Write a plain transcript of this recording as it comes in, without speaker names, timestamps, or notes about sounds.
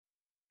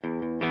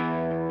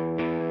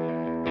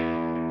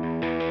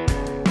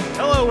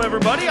Hello,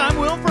 everybody. I'm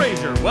Will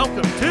Frazier.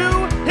 Welcome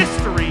to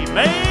History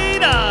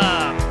Made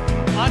Up.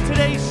 On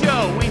today's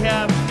show, we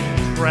have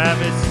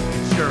Travis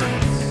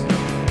Cherniss,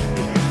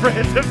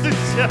 friend of the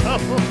show,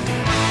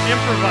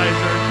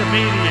 improviser,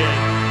 comedian,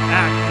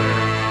 actor.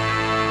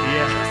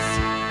 Yes.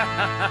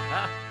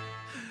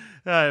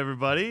 Hi,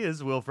 everybody.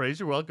 It's Will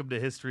Frazier. Welcome to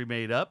History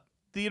Made Up,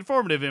 the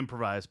informative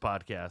improvised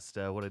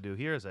podcast. What I do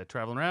here is I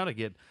travel around, I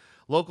get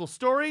local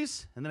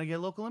stories, and then I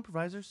get local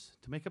improvisers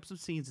to make up some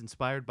scenes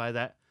inspired by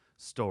that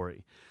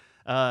story.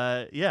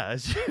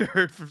 As you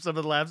heard from some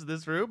of the laughs in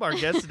this room, our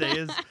guest today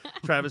is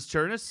Travis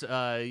Cherniss.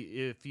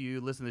 If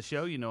you listen to the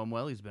show, you know him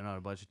well. He's been on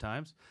a bunch of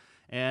times,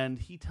 and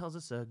he tells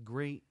us a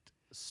great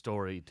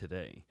story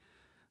today.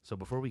 So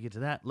before we get to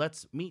that,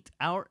 let's meet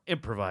our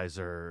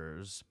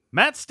improvisers.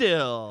 Matt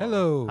Still.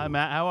 Hello. Hi,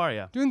 Matt. How are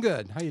you? Doing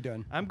good. How you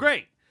doing? I'm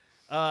great.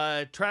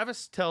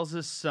 Travis tells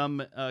us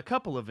a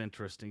couple of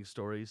interesting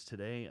stories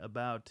today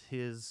about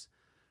his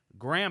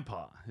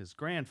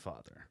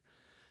grandfather.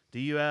 Do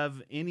you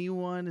have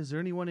anyone? Is there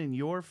anyone in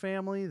your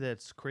family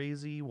that's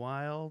crazy,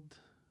 wild?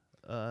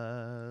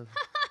 The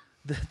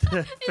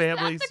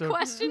family. Is that the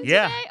question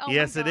yeah. today? Oh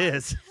yes, my it God.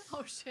 is.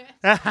 Oh shit.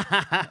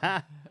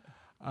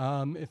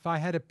 If I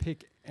had to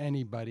pick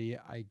anybody,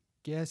 I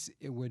guess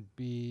it would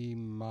be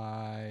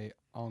my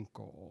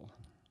uncle.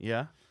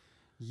 Yeah.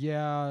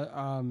 Yeah,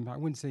 I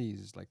wouldn't say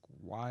he's like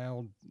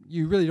wild.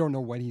 You really don't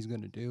know what he's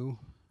going to do,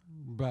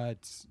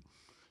 but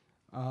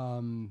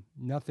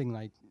nothing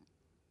like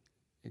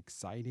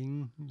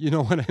exciting. You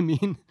know what I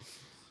mean?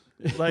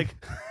 Like,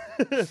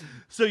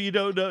 so you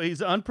don't know,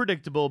 he's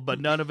unpredictable,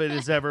 but none of it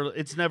is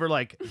it's never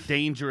like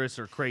dangerous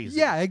or crazy.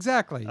 Yeah,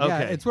 exactly. Okay.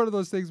 Yeah, it's one of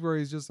those things where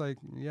he's just like,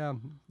 yeah,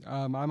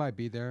 I might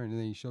be there, and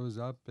then he shows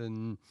up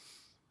and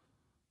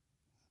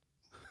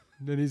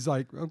then he's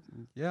like, oh,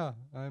 yeah,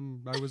 I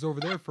was over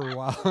there for a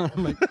while.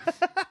 I'm like,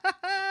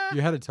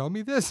 you had to tell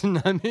me this?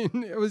 And I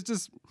mean, it was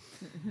just,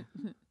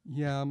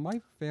 yeah, my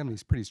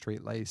family's pretty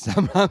straight-laced.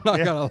 I'm not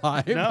going to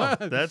lie. No,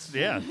 that's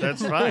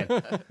fine.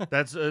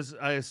 That's,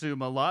 I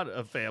assume a lot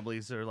of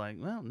families are like,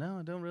 well, no,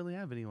 I don't really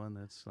have anyone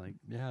that's like,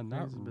 yeah,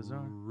 not crazy,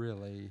 bizarre.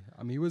 really.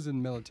 I mean, he was in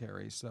the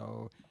military,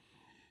 so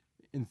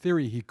in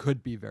theory, he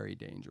could be very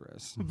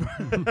dangerous.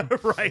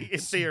 Right, in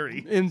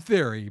theory. In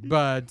theory,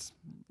 but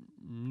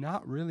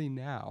not really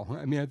now.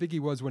 I mean, I think he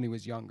was when he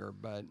was younger,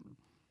 but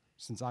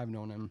since I've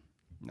known him,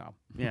 no.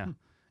 Yeah.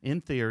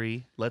 In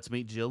theory, let's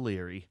meet Jill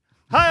Leary.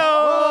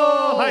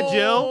 Hi-oh! Hi,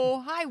 Jill.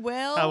 Oh, hi,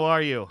 Will. How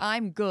are you?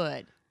 I'm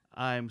good.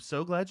 I'm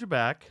so glad you're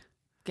back.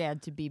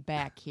 Glad to be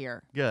back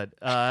here. Good.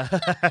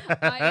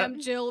 I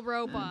am Jill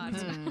Robot.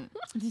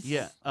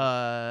 Yeah.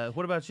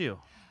 What about you?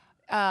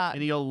 Uh,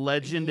 Any old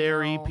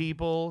legendary you know,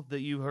 people that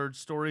you've heard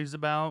stories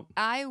about?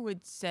 I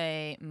would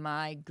say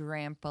my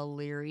Grandpa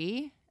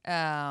Leary,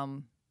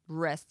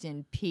 rest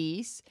in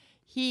peace.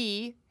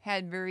 He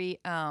had very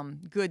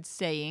good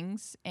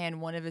sayings, and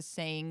one of his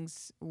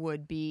sayings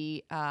would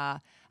be,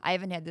 I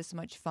haven't had this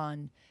much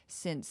fun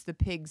since the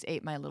pigs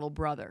ate my little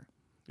brother.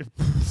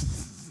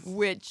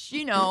 Which,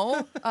 you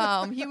know,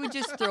 he would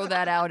just throw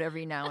that out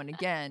every now and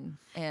again.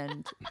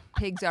 And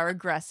pigs are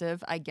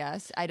aggressive, I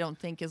guess. I don't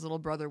think his little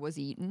brother was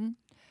eaten.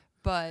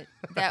 But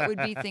that would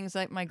be things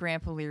like my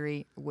Grandpa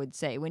Leary would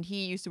say. When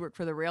he used to work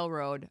for the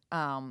railroad,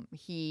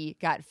 he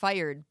got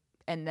fired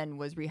and then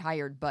was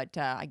rehired, but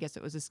I guess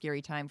it was a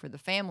scary time for the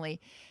family.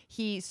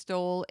 He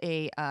stole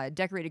a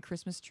decorated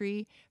Christmas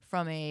tree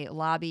from a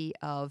lobby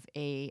of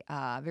a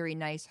very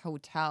nice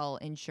hotel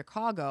in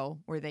Chicago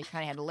where they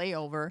kind of had a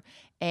layover,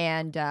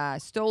 and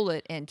stole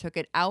it and took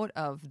it out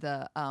of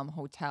the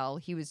hotel.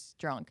 He was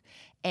drunk,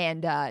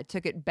 and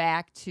took it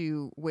back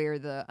to where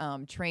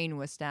the train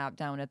was stopped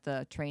down at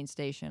the train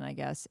station, I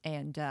guess,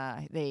 and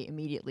they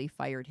immediately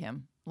fired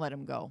him, let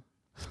him go.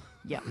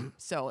 Yeah,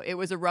 so it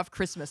was a rough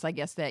Christmas, I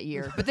guess, that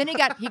year. But then he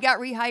got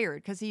rehired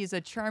because he's a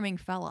charming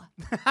fella.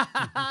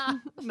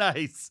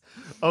 Nice.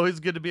 Always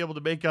good to be able to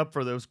make up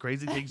for those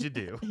crazy things you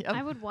do. Yep.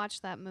 I would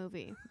watch that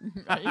movie.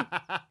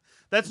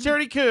 That's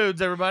Charity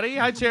Coons, everybody.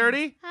 Hi,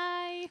 Charity.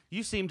 Hi.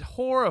 You seemed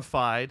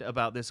horrified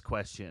about this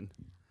question.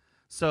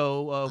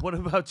 So what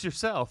about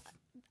yourself?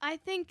 I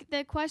think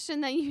the question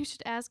that you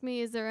should ask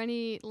me is there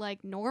any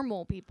like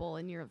normal people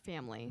in your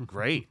family?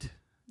 Great.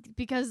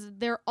 Because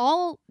they're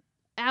all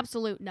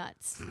absolute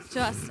nuts.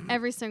 Just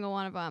every single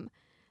one of them.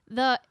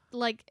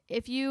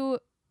 If you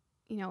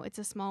it's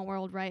a small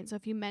world, right? So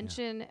if you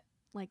mention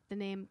like the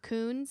name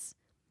Coons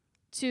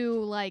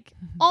to like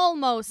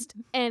almost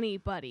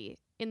anybody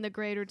in the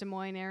greater Des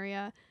Moines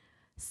area,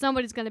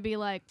 somebody's going to be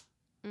like,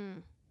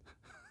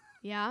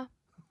 yeah,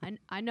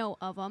 I know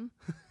of them.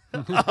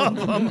 And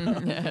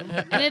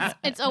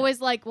it's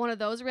always like one of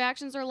those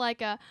reactions, or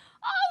like a,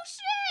 oh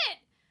shit,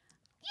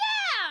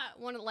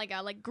 yeah, one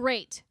like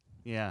great.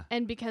 Yeah.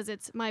 And because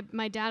it's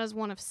my dad is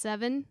one of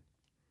 7,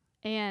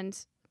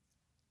 and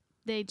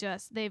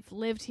they've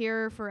lived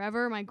here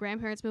forever. My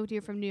grandparents moved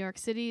here from New York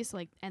City, so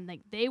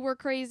they were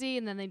crazy,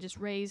 and then they just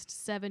raised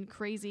 7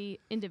 crazy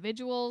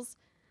individuals.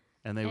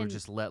 And they were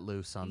just let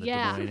loose on the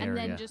yeah, Des Moines area. and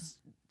then just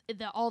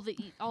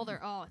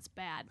it's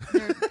bad.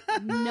 They're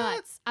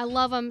nuts. I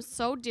love them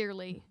so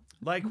dearly.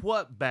 Like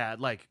what bad?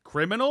 Like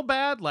criminal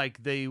bad?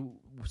 Like they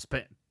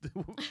spent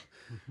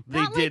they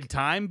Not did like-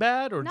 time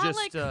bad, or Not just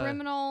like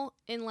criminal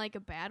in like a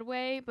bad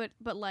way, but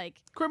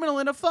like criminal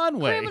in a fun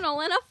way?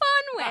 criminal in a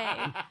fun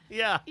way.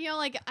 Yeah. You know,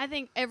 like I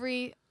think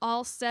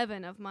all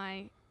 7 of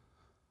my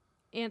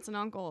aunts and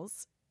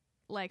uncles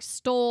like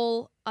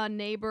stole a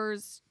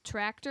neighbor's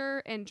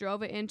tractor and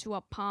drove it into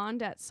a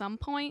pond at some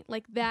point.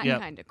 Like that Yep.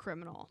 kind of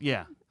criminal.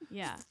 Yeah.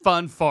 Yeah.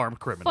 Fun farm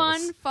criminals.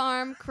 Fun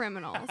farm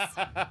criminals.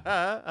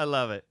 I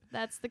love it.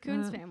 That's the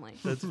Coons family.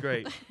 That's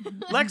great.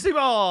 Lexi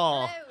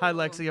Ball. Hi,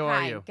 Lexi. How are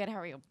Hi, you? Good. How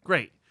are you?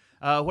 Great.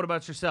 What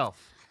about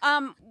yourself?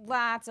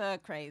 Lots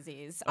of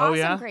crazies. Oh, Awesome,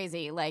 yeah?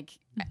 crazy. Like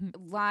a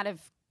lot of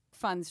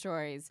fun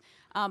stories.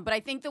 But I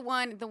think the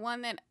one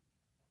that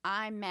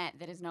I met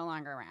that is no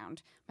longer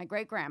around, my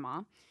great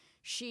grandma,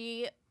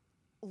 she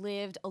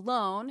lived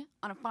alone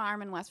on a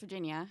farm in West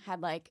Virginia.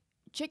 Had like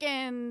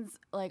chickens,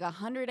 like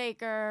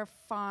 100-acre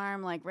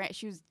farm. Like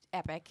she was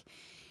epic.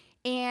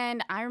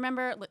 And I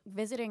remember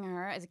visiting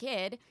her as a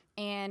kid,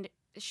 and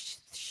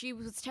she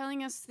was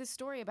telling us this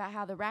story about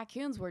how the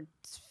raccoons were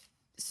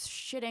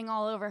shitting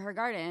all over her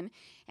garden,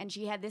 and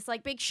she had this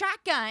like big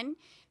shotgun,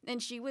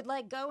 and she would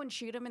like go and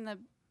shoot them in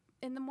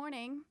the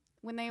morning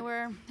when they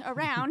were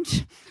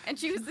around. And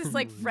she was this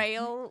like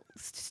frail,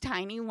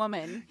 tiny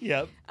woman.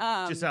 Yep.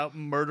 Just out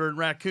murdering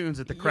raccoons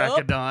at the crack Yup.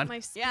 of dawn.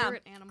 My Yeah,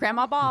 spirit animal.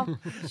 Grandma Ball.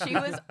 She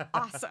was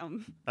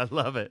awesome. I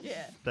love it.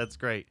 Yeah. That's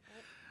great.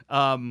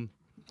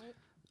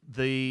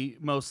 The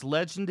most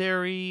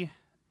legendary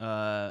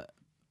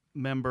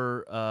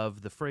member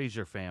of the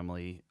Fraser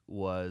family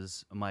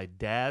was my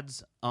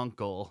dad's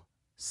uncle,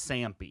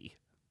 Sampy.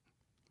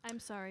 I'm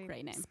sorry.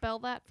 Great name. Spell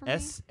that for me.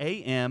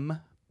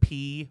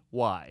 Sampy.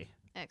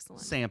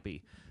 Excellent.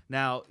 Sampy.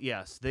 Now,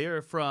 yes, they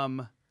are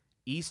from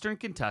eastern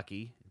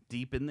Kentucky,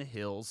 deep in the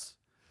hills,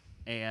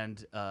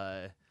 and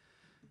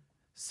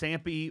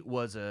Sampy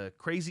was a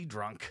crazy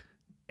drunk,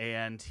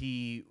 and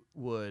he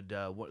would,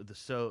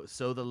 so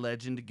the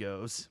legend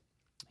goes,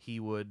 he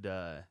would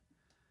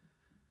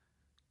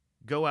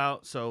go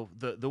out. So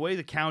the way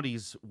the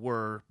counties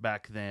were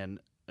back then,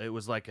 it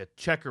was like a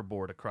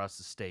checkerboard across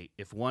the state.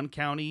 If one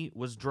county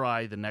was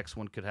dry, the next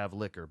one could have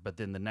liquor, but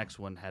then the next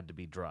one had to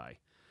be dry.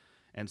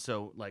 And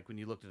so, like, when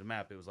you looked at a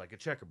map, it was like a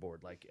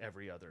checkerboard, like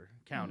every other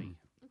county.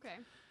 Okay.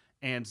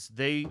 And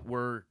they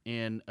were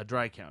in a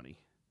dry county,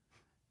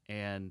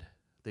 and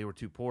they were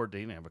too poor.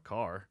 They didn't have a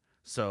car.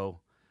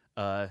 So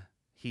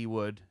he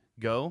would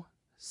go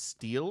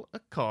steal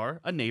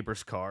a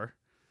neighbor's car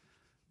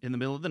in the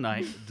middle of the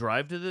night,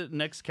 drive to the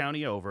next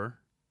county over,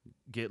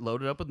 get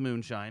loaded up with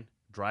moonshine,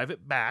 drive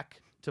it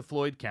back to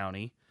Floyd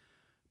County,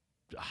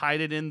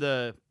 hide it in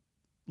the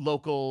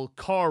local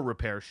car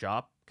repair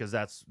shop, because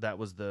that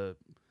was the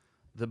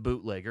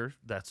bootlegger.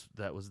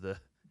 That was the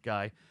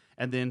guy.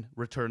 And then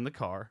return the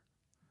car,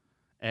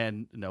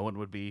 and no one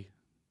would be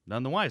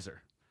none the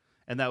wiser.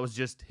 And that was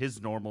just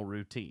his normal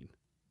routine.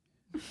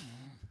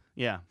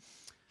 Yeah.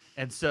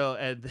 And so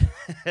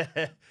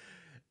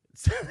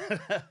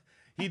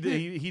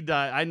he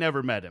died. I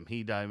never met him.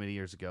 He died many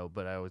years ago,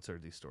 but I always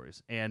heard these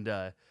stories. And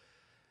I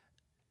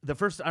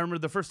remember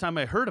the first time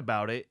I heard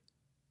about it,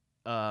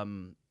 I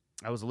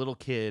was a little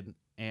kid,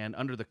 and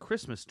under the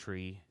Christmas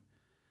tree,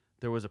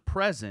 there was a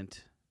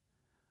present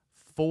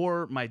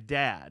for my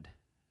dad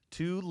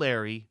to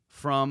Larry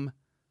from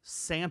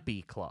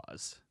Santa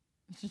Claus.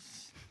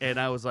 And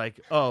I was like,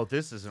 oh,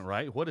 this isn't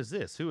right. What is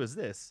this? Who is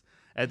this?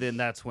 And then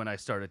that's when I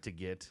started to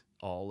get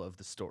all of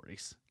the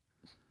stories.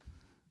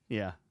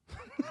 Yeah.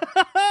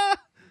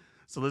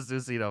 So let's do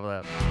a scene of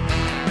that.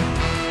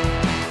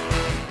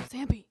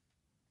 Sampy.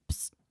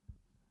 Psst.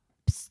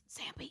 Psst,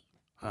 Sampy.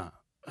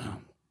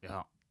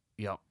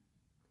 Yeah.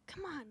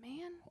 Come on,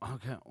 man.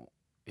 Okay.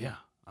 Yeah,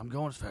 I'm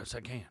going as fast as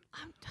I can.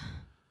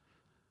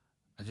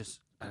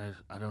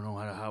 I don't know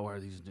how to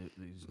wire these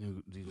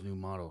new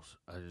models.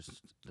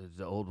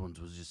 The old ones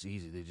was just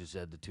easy. They just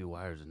had the 2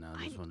 wires, and now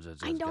this one's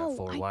got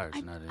 4 wires,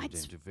 and I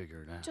didn't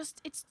figure it out.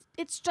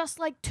 It's just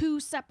like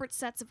 2 separate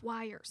sets of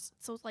wires.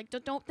 So it's like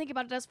don't think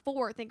about it as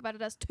 4. Think about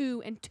it as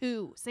 2 and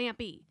 2.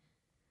 Sampy.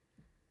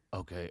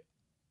 Okay,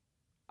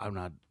 I'm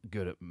not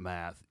good at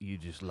math. You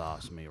just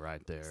lost me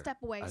right there. Step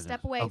away.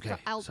 Okay,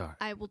 sorry.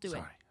 I will do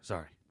it.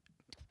 Sorry.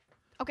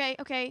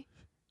 Okay.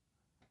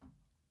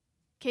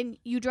 Can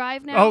you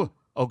drive now?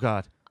 Oh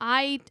God.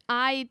 I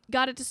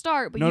got it to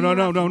start, but No.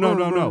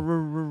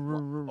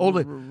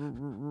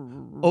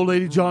 Old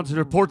lady Johnson,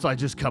 her porch light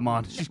just come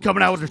on. She's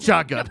coming out with her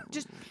shotgun.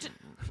 Just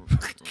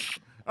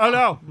Oh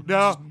no.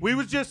 We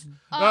was just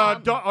our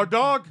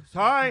dog.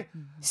 Hi.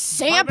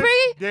 Sampy?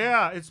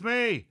 Yeah, it's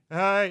me.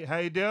 Hey, how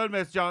you doing,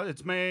 Miss John?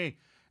 It's me.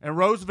 And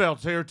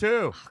Roosevelt's here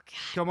too. Oh,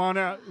 God. Come on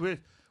out.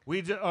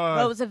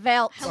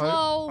 Roosevelt.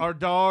 Hello. Our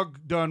dog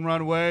done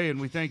run away, and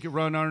we think it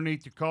run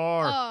underneath your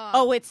car.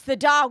 Oh, it's the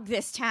dog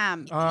this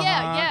time.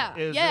 yeah.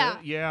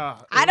 Yeah.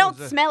 I don't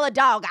smell a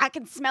dog. I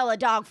can smell a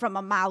dog from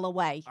a mile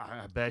away.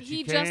 I bet you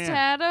He can. just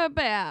had a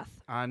bath.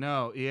 I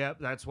know. Yep,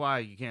 that's why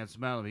you can't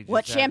smell him. He just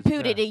What had shampoo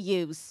his did he bath.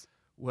 use?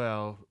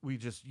 Well, we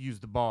just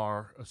used the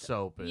bar of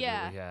soap that we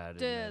had.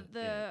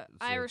 The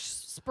Irish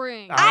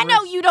Spring. I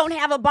know you don't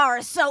have a bar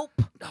of soap.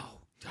 Oh,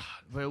 God.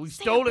 Well, we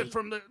stole it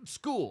from the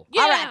school.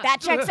 Yeah. All right, that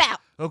checks out.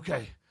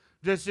 Okay.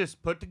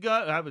 Just put the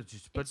gun. I was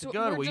just put the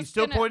gun we're away. You just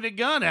still gonna- pointing a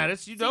gun at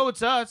us. You know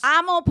it's us.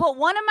 I'm going to put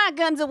one of my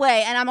guns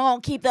away, and I'm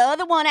going to keep the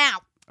other one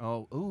out.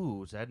 Oh,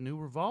 ooh, is that a new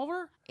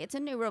revolver? It's a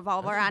new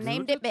revolver. That's I good.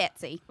 named it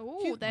Betsy.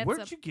 Ooh, that's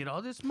Where'd you get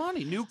all this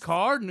money? New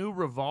car, new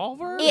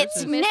revolver? It's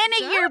This is- none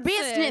Miss of your Johnson.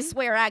 business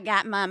where I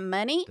got my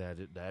money.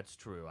 That's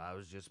true. I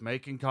was just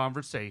making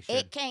conversation.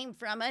 It came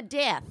from a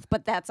death,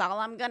 but that's all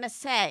I'm going to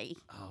say.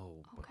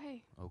 Oh,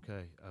 Okay.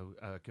 okay.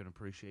 I can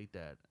appreciate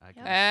that. I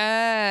can.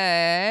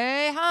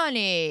 Hey,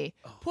 honey,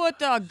 put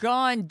the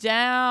gun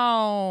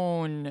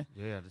down.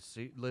 Yeah,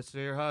 listen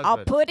to your I'll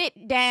husband. put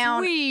it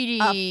down Sweetie.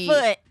 a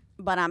foot,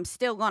 but I'm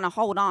still going to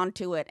hold on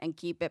to it and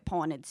keep it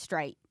pointed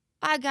straight.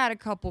 I got a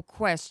couple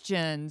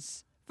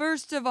questions.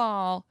 First of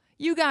all,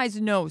 you guys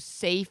know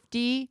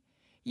safety.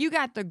 You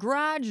got the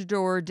garage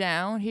door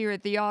down here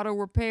at the auto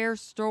repair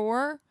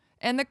store,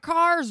 and the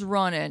car's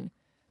running.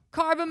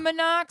 Carbon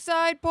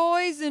monoxide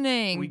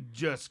poisoning. We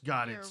just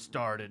got it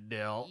started,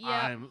 Dell.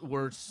 Yeah.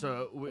 We're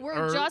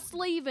just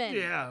leaving.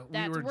 Yeah,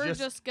 we're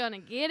just gonna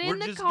get we're in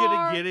the just car.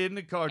 gonna get in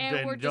the car. and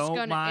Then we're just don't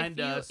gonna mind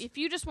us. if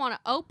you just want to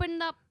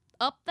open up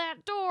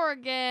that door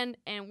again,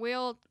 and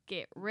we'll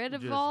get rid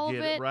of Just all get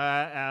of it it.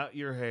 right out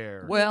your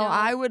hair. Well, No.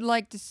 I would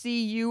like to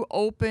see you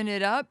open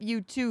it up,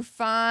 you two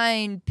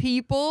fine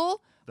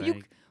people.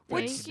 Thank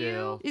Thank you.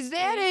 Dell. Is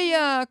that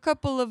a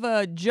couple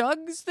of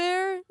jugs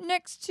there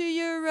next to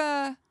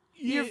your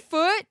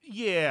foot?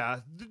 Yeah,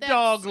 the That's-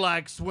 dog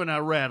likes when I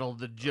rattle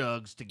the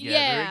jugs together.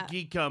 Yeah.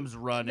 He comes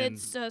running.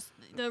 It's just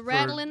the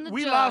rattling the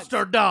We jugs. lost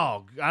our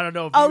dog. I don't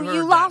know if Oh, you heard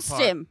you that lost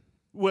part. him.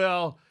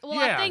 Well, Well,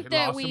 I yeah, think you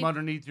that lost him we-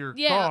 underneath your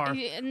yeah, car.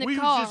 in the we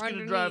car was just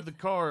gonna drive the underneath.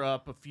 car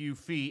up a few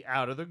feet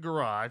out of the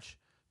garage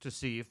to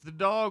see if the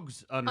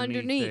dog's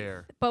underneath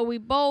there, But we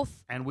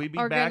both and we'd be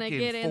are back gonna in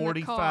get in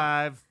the car.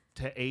 45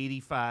 to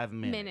 85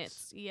 minutes.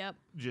 minutes. Yep.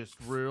 Just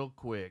real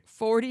quick.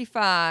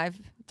 45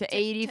 to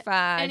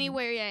 85.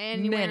 Anywhere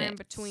in minutes.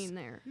 between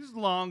there. As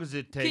long as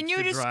it takes Can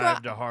you to drive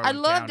describe? to Harlan I'd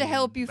love County to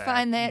help and you back.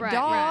 find that Right,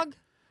 dog. right.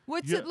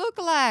 What's Yeah. it look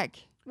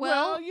like?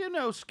 Well, Well, you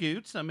know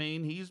Scoots. I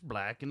mean, he's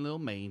black and a little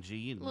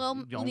mangy, and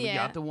Well, he only yeah.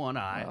 got the one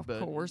eye. Of but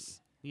course.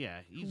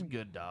 yeah, he's a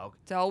good dog.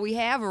 It's all we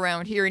have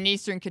around here in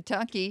eastern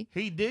Kentucky.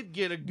 He did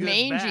get a good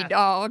Mangy bath.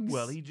 dogs.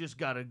 Well, he just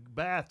got a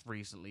bath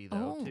recently,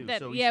 though, Oh. too. that,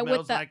 so he yeah, smells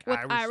with the like with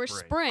Irish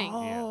Spring.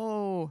 Yeah.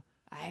 Oh,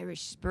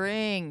 Irish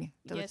Spring.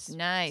 That's Yes,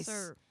 nice.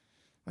 sir.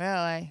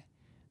 Well,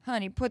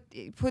 honey, put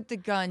the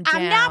gun down.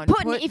 I'm not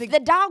putting. Put If the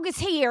dog is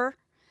here,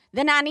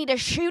 then I need to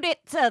shoot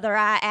its other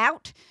eye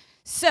out.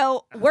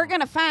 So we're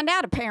gonna find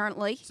out.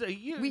 Apparently, So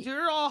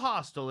you're all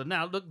hostile. And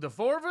now, look, the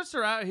four of us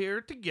are out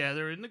here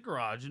together in the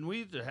garage, and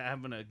we're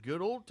having a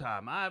good old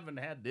time. I haven't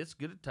had this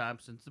good a time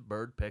since the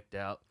bird picked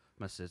out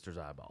my sister's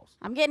eyeballs.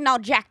 I'm getting all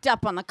jacked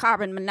up on the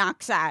carbon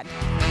monoxide.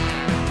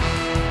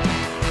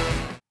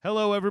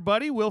 Hello,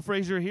 everybody. Will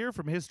Frazier here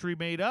from History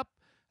Made Up.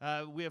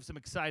 We have some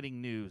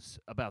exciting news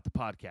about the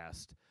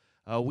podcast.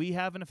 We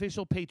have an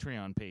official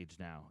Patreon page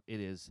now. It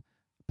is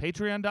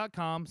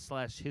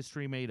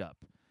patreon.com/historymadeup.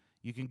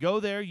 You can go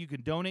there. You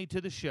can donate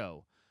to the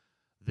show.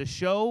 The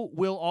show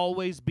will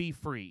always be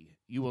free.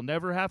 You will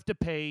never have to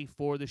pay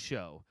for the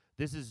show.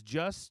 This is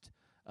just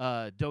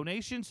a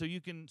donation so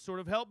you can sort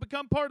of help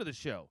become part of the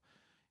show.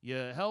 You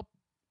help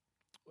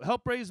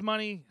raise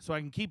money so I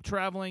can keep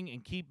traveling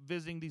and keep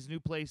visiting these new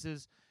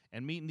places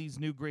and meeting these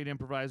new great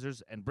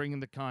improvisers and bringing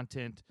the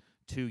content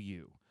to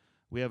you.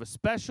 We have a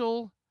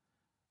special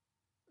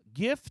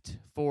gift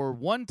for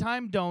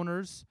one-time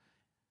donors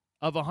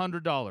of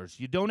 $100.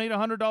 You donate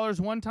 $100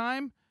 one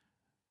time,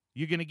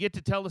 you're going to get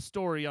to tell a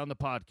story on the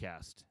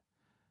podcast.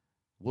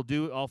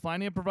 I'll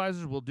find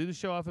improvisers, we'll do the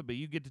show off it, but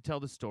you get to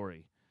tell the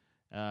story.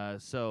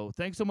 So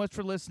thanks so much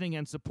for listening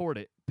and support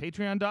it.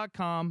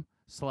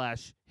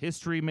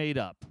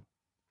 Patreon.com/historymadeup.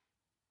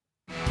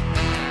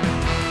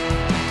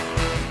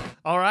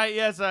 All right,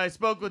 yes, I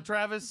spoke with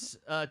Travis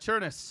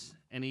Cherniss,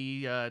 and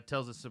he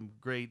tells us some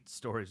great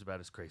stories about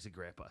his crazy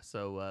grandpa.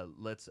 So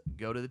let's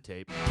go to the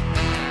tape.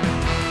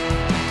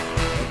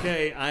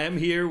 Okay, I am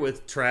here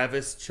with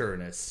Travis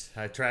Cherniss.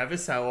 Hi,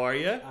 Travis. How are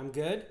you? I'm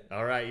good.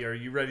 All right, are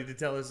you ready to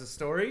tell us a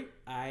story?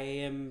 I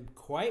am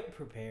quite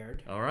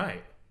prepared All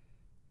right.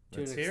 to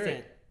Let's an hear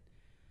extent. it.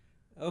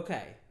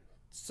 Okay,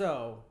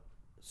 so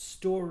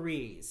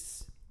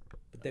stories,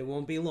 but they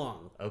won't be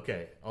long.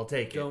 Okay, I'll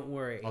take it. Don't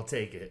worry. I'll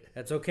take it.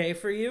 That's okay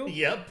for you?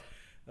 Yep.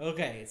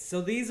 Okay, so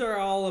these are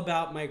all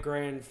about my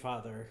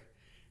grandfather.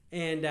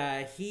 And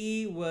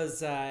he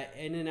was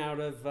in and out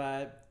of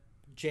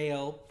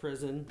jail,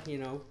 prison,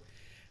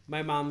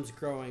 my mom's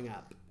growing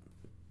up.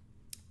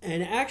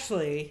 And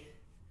actually,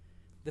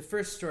 the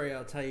first story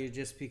I'll tell you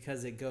just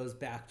because it goes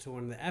back to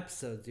one of the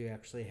episodes you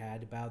actually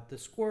had about the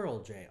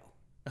squirrel jail.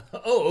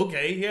 Oh,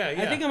 okay. Yeah.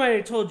 I think I might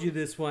have told you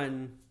this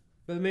one,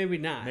 but maybe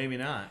not. Maybe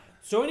not.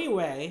 So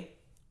anyway,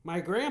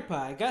 my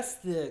grandpa, I guess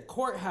the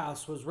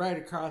courthouse was right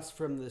across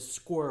from the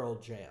squirrel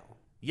jail.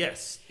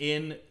 Yes,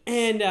 in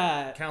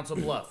Council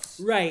Bluffs.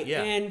 Right.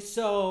 Yeah. And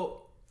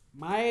so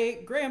my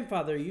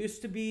grandfather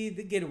used to be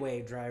the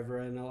getaway driver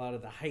in a lot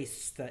of the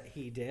heists that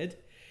he did.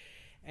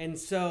 And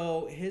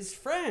so his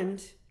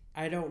friend,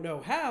 I don't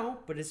know how,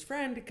 but his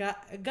friend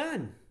got a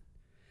gun.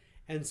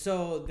 And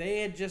so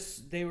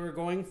they were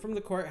going from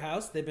the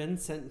courthouse. They'd been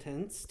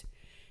sentenced.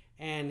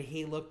 And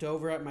he looked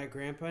over at my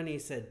grandpa and he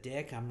said,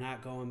 "Dick, I'm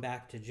not going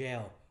back to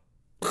jail."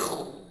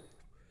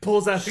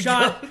 Pulls out the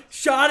gun.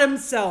 Shot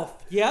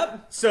himself.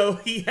 Yep. So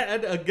he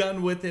had a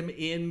gun with him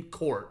in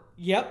court.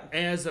 Yep.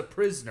 As a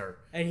prisoner.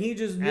 And he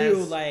just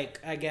knew,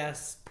 I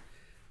guess,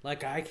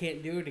 I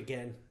can't do it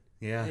again.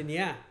 Yeah. And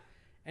yeah.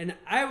 And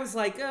I was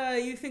like,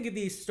 you think of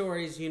these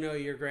stories,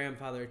 your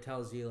grandfather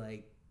tells you,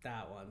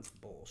 that one's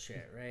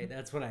bullshit, right?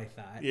 That's what I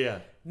thought. Yeah.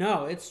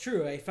 No, it's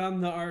true. I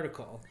found the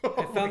article.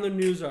 I found the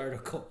news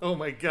article. Oh,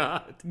 my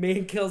God.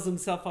 Man kills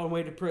himself on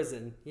way to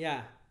prison.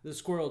 Yeah. The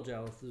squirrel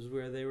jail is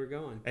where they were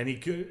going. And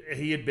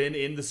he had been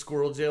in the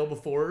squirrel jail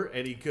before,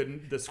 and he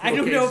couldn't, the squirrel I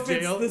don't know if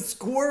jail. it's the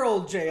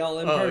squirrel jail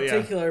in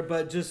particular,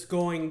 but just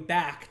going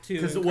back to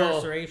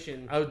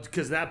incarceration.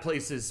 Because that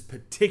place is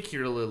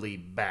particularly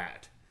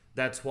bad.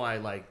 That's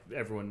why,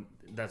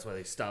 that's why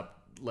they stopped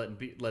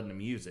letting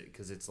him use it,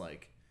 because it's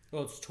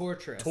well, it's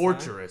torturous.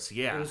 Torturous, huh?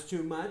 yeah. It was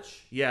too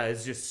much? Yeah,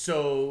 it's just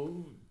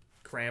so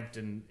cramped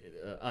and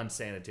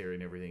unsanitary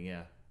and everything,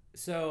 yeah.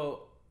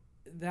 So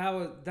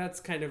that's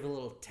kind of a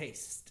little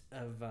taste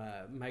of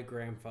my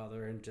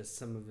grandfather and just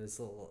some of his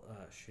little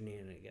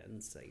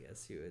shenanigans, I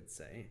guess you would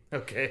say.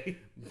 Okay.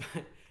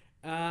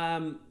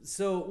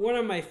 So one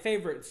of my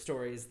favorite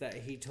stories that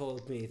he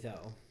told me,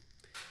 though,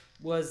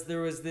 was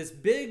there was this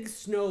big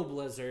snow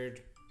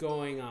blizzard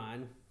going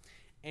on,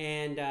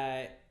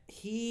 and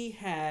he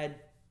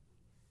had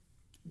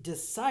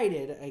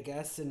decided, I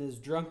guess, in his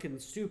drunken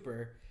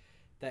stupor,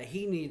 that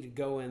he needed to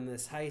go in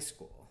this high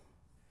school.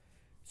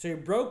 So he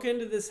broke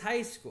into this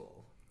high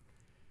school.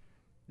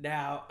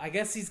 Now, I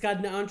guess he's got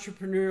an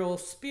entrepreneurial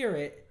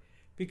spirit,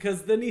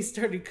 because then he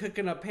started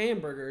cooking up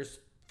hamburgers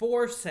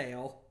for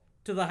sale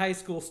to the high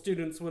school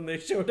students when they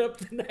showed up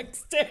the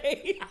next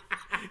day.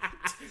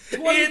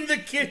 In the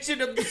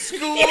kitchen of the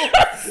school,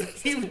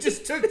 he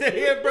just took the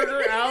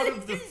hamburger out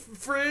of the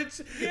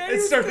fridge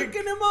and started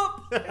cooking them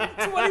up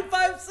at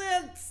 25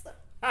 cents,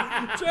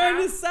 trying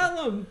to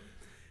sell them.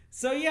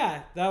 So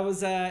yeah, that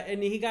was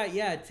and he got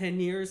 10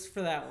 years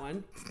for that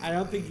one. I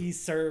don't think he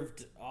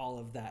served all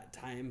of that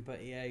time,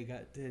 but yeah, he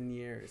got 10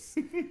 years.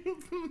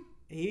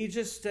 He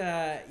just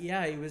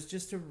he was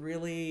just a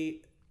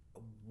really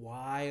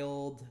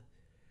wild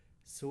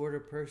sort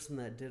of person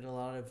that did a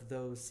lot of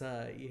those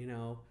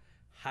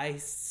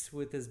heists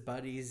with his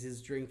buddies,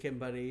 his drinking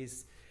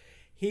buddies.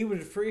 He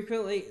would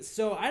frequently,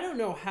 so I don't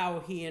know how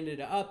he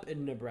ended up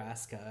in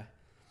Nebraska,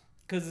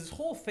 because his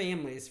whole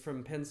family's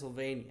from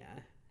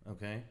Pennsylvania.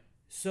 Okay.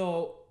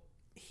 So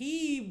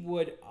he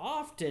would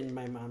often,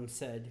 my mom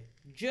said,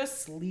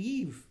 just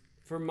leave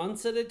for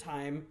months at a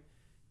time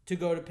to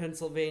go to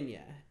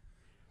Pennsylvania.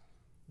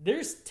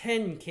 There's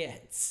 10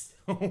 kids.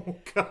 Oh,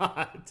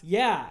 God.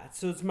 Yeah,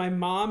 so it's my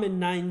mom and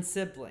 9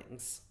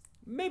 siblings.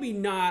 Maybe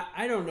not.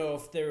 I don't know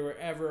if they were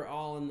ever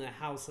all in the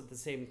house at the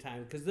same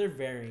time, because they're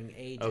varying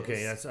ages.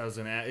 Okay, that's what I was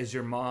going to ask. Is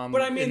your mom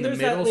but I mean, in the there's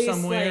middle at least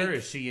somewhere?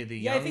 Is she the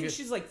youngest? Yeah, I think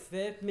she's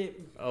 5th, maybe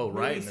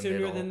right in the sooner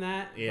middle. than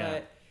that. Yeah.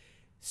 But,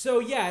 so,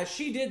 yeah,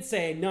 she did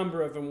say a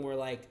number of them were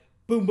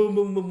boom, boom,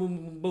 boom, boom, boom,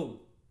 boom, boom.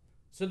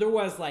 So there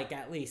was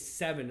at least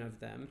 7 of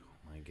them.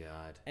 Oh, my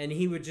God. And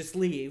he would just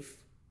leave.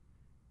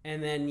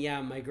 And then,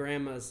 my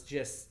grandma's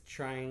just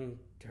trying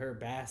her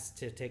best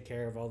to take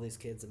care of all these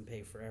kids and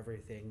pay for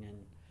everything.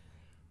 And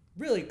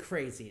really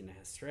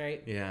craziness,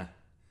 right? Yeah.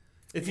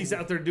 If he's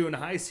out there doing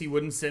heists, he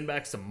wouldn't send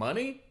back some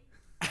money?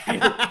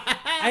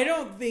 I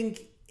don't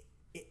think...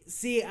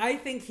 See, I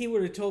think he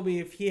would have told me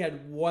if he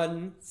had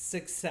one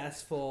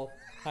successful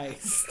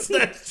heist.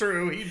 That's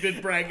true. He'd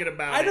been bragging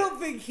about it. I don't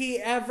think he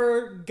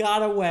ever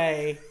got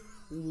away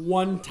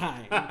one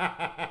time.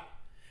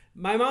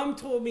 My mom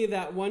told me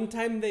that one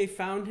time they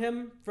found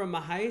him from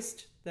a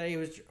heist that he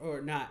was, or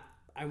not,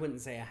 I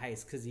wouldn't say a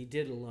heist because he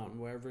did alone,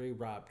 wherever he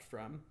robbed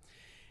from.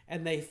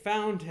 And they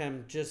found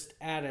him just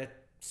at a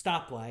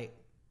stoplight,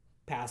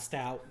 passed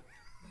out.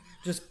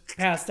 Just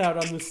passed out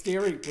on the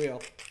steering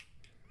wheel.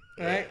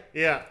 Right?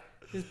 Yeah.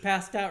 Just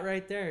passed out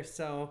right there.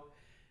 So,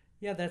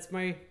 yeah, that's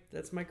my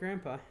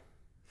grandpa.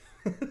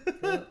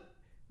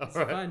 It's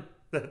fun.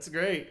 That's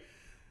great.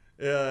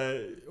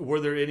 Were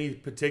there any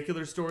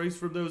particular stories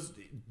from those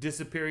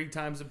disappearing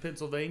times in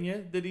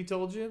Pennsylvania that he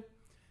told you?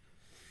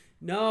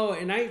 No,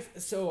 and I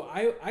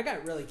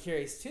got really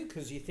curious too,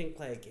 because you think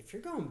if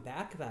you're going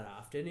back that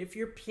often, if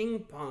you're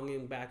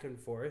ping-ponging back and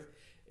forth,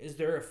 is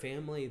there a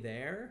family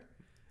there?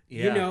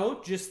 Yeah. You know,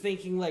 just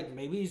thinking like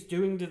maybe he's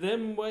doing to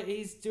them what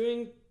he's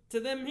doing to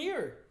them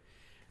here.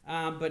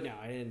 But no,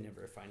 I didn't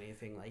never find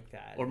anything like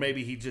that. Or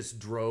maybe he just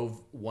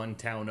drove one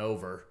town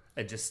over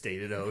and just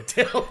stayed at a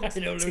hotel I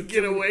don't know, to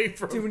get away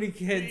from too many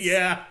kids.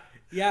 Yeah.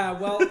 Yeah,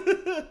 well,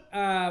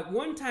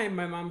 one time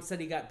my mom said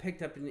he got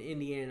picked up in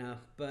Indiana,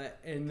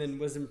 and then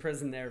was in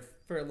prison there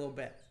for a little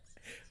bit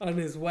on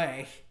his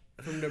way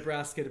from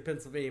Nebraska to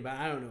Pennsylvania. But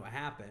I don't know what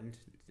happened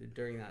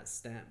during that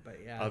stint. But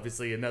yeah,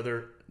 Obviously,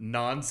 another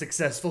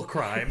non-successful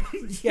crime.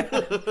 yeah,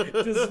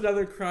 just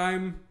another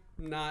crime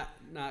not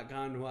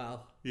gone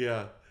well.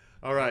 Yeah.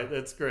 All right.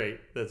 That's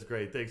great. That's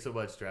great. Thanks so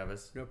much,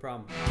 Travis. No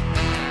problem.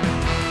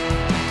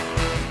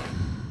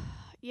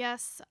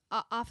 Yes,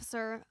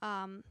 officer.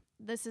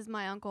 This is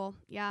my uncle.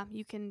 Yeah,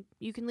 you can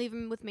leave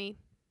him with me.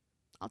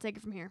 I'll take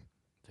it from here.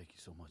 Thank you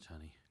so much,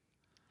 honey.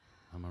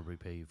 I'm going to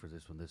repay you for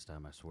this one this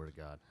time, I swear to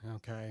God.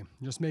 Okay.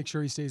 Just make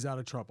sure he stays out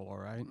of trouble, all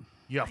right?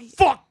 Yeah,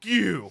 fuck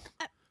you!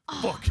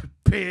 Fucking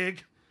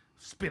pig!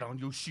 Spit on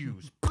your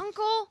shoes.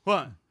 Uncle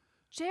What?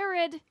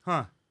 Jared,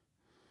 Huh?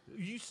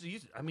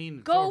 I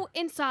mean... go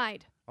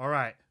inside. All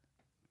right.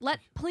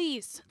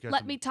 Please Got let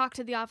some- me talk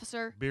to the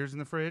officer. Beers in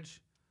the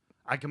fridge?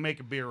 I can make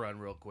a beer run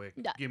real quick.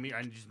 No.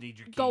 I just need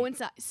your key. Go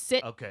inside.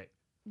 Sit. Okay.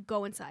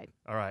 Go inside.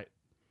 All right.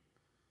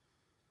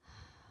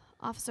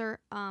 Officer,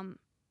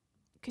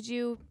 could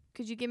you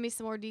give me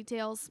some more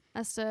details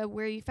as to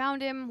where you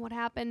found him, what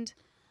happened?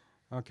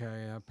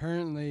 Okay.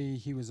 Apparently,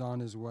 he was on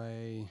his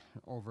way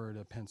over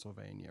to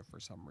Pennsylvania for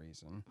some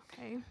reason.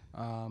 Okay.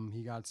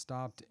 He got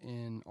stopped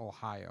in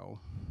Ohio.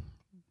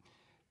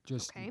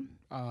 Just Okay.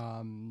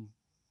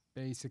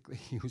 basically,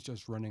 he was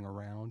just running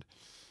around,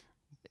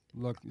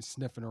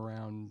 sniffing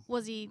around.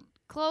 Was he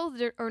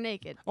clothed or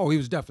naked? Oh, he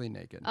was definitely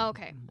naked. Oh,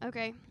 okay.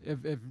 Okay.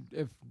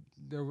 If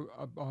there were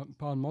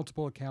upon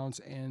multiple accounts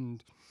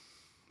and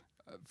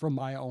from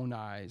my own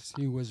eyes,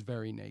 he was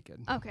very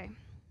naked. Okay.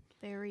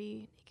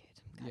 Very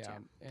naked.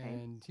 Gotcha. Yeah, Okay.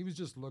 and he was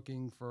just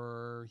looking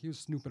for. He was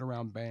snooping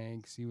around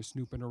banks. He was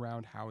snooping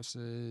around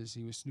houses.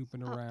 He was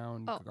snooping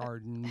around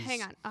gardens.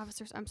 Hang on,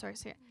 officers. I'm sorry.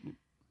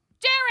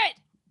 Jared,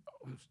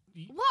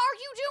 what are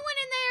you doing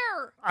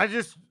in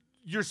there?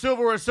 Your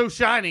silverware is so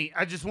shiny.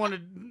 I just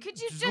wanted...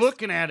 Could you just just-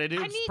 looking at it.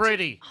 I It's need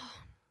pretty.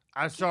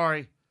 I'm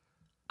sorry.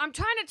 I'm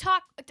trying to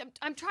talk.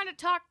 I'm trying to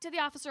talk to the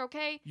officer.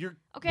 Okay.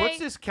 Okay. What's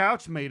this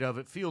couch made of?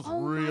 It feels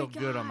Oh real my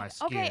good on my God.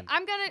 skin. Okay,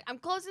 I'm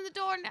closing the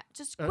door now.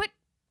 Just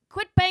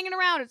quit banging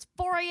around. It's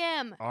 4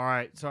 a.m. All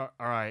right. So,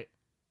 all right.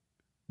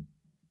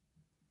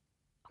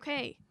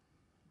 Okay.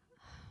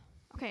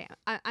 Okay,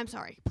 I'm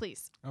sorry.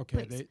 Please.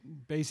 Okay, Please.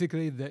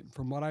 basically that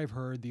from what I've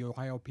heard, the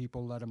Ohio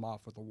people let him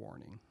off with a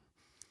warning.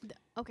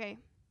 Okay.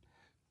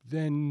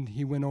 Then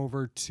he went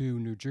over to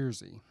New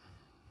Jersey.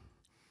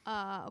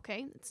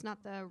 Okay. It's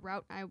not the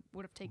route I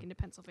would have taken to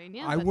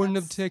Pennsylvania. I but wouldn't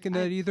have that's- taken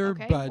that either,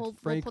 okay, but we'll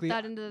frankly, put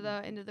that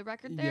into the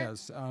record there.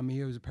 yes,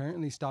 he was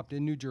apparently stopped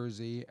in New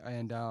Jersey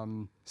and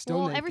still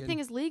Well, naked. everything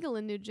is legal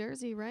in New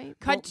Jersey, right?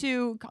 Cut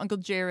to Uncle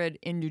Jared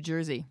in New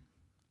Jersey.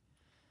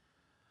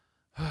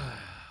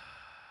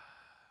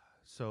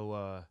 So,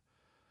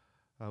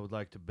 I would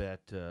like to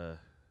bet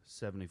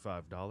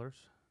 $75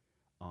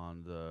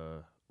 on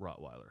the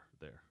Rottweiler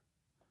there.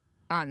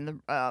 On the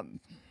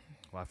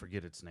Well, I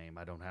forget its name.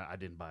 I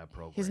didn't buy a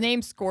program. his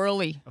name's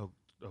Squirrely. Oh,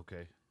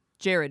 okay.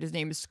 Jared. His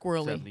name is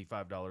Squirrely.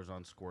 $75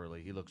 on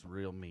Squirrely. He looks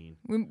real mean.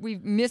 We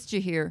missed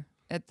you here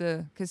at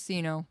the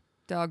casino,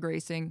 dog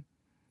racing,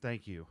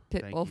 Thank you.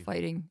 pit Thank bull you.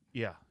 fighting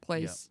Yeah.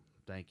 place.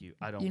 Yeah. Thank you.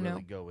 I don't You know.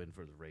 really go in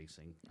for the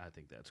racing. I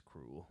think that's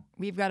cruel.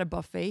 We've got a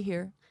buffet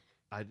here.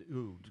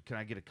 Can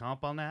I get a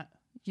comp on that?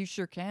 You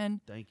sure can.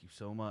 Thank you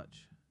so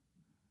much.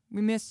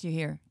 We missed you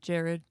here,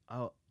 Jared.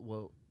 Oh,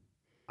 well,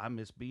 I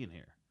miss being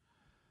here.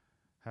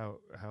 How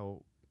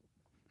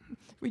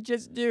We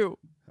just do.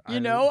 I You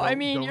know, I don't-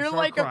 mean, don't you're start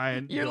like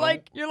crying. you're Don't-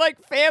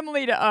 like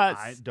family to us.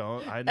 I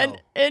know.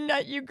 And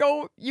you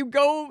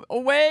go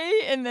away,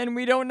 and then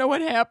we don't know what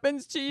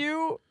happens to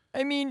you.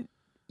 I mean,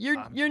 you're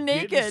Getting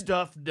naked.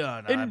 stuff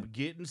done. And- I'm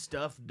getting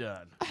stuff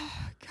done.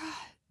 Oh, God.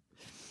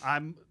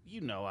 I'm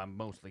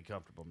mostly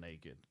comfortable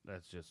naked.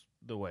 That's just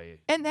the way.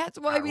 And that's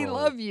why we roll.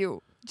 love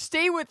you.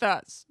 Stay with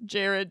us,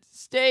 Jared.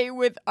 Stay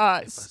with If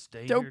I us.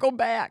 stay Don't here go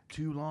back.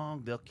 too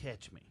long, they'll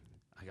catch me.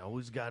 I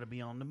always got to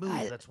be on the move.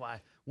 That's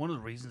why one of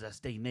the reasons I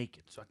stay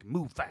naked, so I can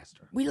move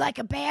faster. We like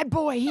a bad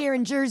boy here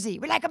in Jersey.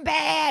 We like him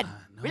bad.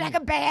 We know. like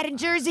him bad in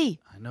Jersey.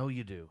 I know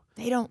you do.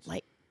 They don't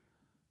like.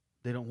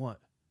 They don't what?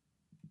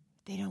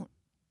 They don't.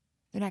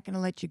 They're not going to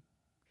let you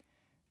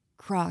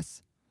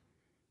cross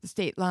the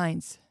state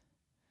lines.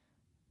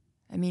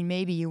 I mean,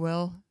 maybe you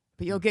will,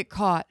 but you'll get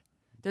caught.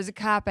 There's a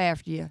cop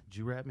after you. Did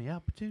you rat me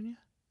out, Petunia?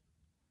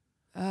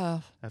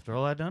 Oh, After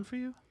all I done for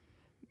you?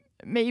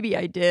 maybe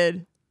I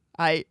did.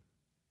 I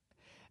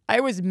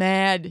was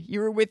mad. You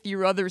were with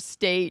your other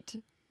state,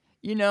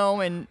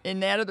 and in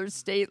that other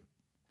state,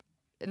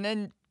 and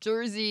then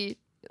Jersey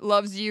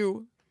loves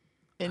you,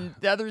 and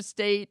the other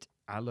state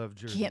I love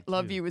Jersey. can't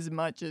love too. you as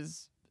much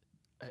as.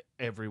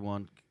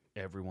 Everyone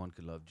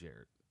could love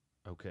Jared.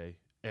 Okay,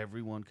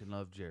 Everyone can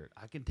love Jared.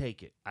 I can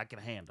take it. I can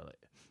handle it.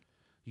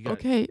 You got,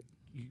 Okay.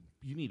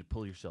 You need to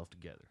pull yourself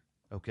together,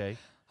 okay?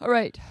 All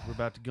right. We're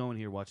about to go in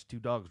here, watch two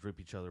dogs rip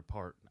each other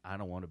apart. I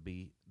don't want to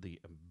be the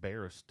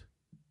embarrassed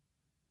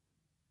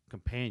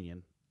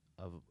companion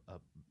of,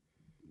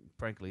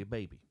 frankly, a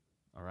baby,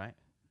 all right?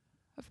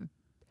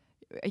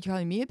 Are you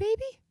calling me a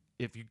baby?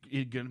 If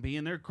you're going to be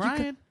in there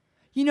crying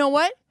You know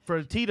what?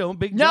 for Tito and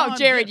Big No, John.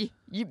 Jared,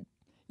 yeah.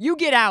 you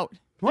get out.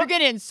 What? You're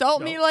going to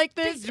insult No. me like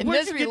this in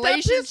Where'd this you get that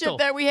relationship pistol?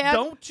 that we have?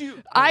 Don't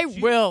you? I don't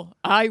you- will.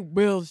 I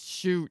will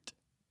shoot.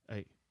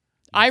 Hey,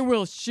 I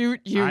will shoot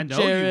you, I know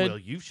Jared. you will.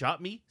 You've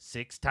shot me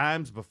 6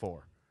 times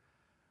before.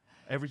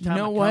 Every time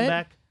know I come what?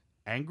 back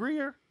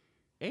angrier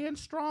and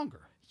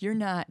stronger. You're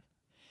not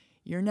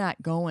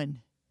going.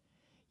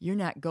 You're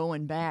not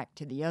going back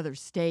to the other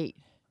state.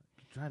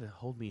 You trying to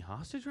hold me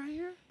hostage right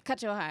here? Cut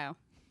to Ohio.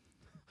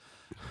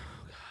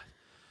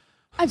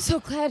 I'm so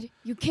glad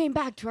you came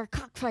back to our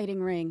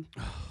cockfighting ring.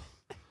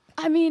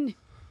 I mean,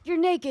 you're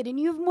naked and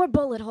you have more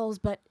bullet holes,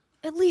 but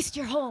at least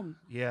you're home.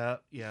 Yeah.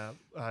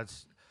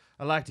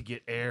 I like to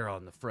get air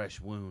on the fresh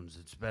wounds.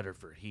 It's better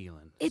for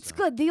healing. It's so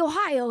good. The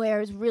Ohio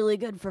air is really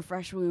good for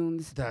fresh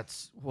wounds.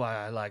 That's why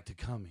I like to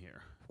come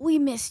here. We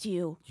missed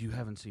you. You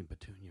haven't seen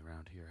Petunia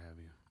around here, have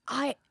you?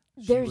 She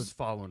was There's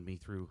following me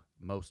through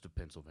most of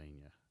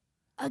Pennsylvania.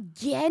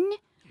 again.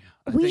 Yeah,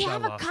 I We think I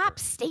have a lost cop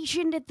her.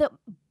 stationed at the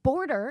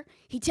border.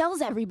 He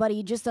tells everybody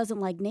he just doesn't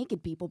like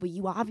naked people, but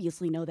you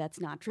obviously know that's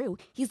not true.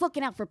 He's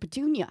looking out for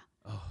Petunia.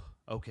 Oh,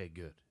 okay,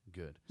 good.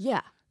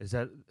 Yeah, Is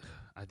that?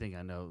 I think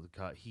I know the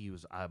cop. He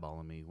was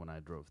eyeballing me when I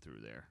drove through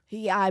there.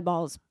 he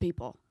eyeballs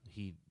people.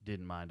 He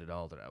didn't mind at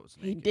all that I was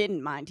naked. He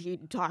didn't mind. He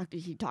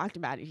talked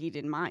about it. He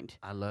didn't mind.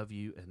 I love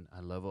you, and I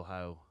love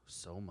Ohio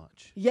so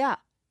much. Yeah,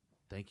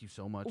 Thank you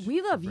so much. we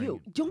for love you.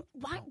 bringing- Don't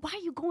why are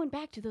you going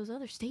back to those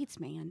other states,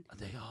 man?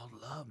 They all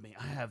love me.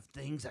 I have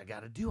things I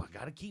got to do. I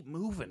got to keep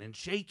moving and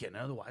shaking,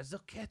 otherwise they'll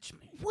catch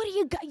me. What do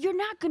you got? You're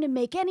not going to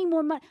make any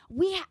more money.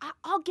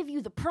 I'll give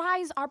you the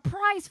prize, our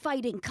prize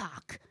fighting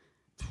cock.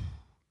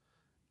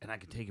 And I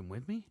can take him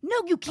with me? No,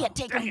 you can't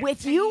take Dang him it,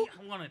 with dang you. it,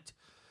 I want it.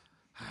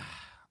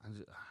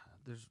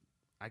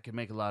 I can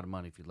make a lot of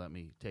money if you let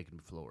me take him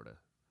to Florida.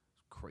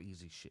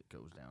 Crazy shit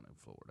goes down in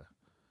Florida.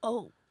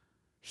 Oh,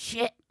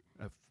 shit.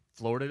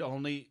 Florida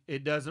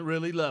it doesn't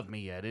really love me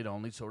yet. It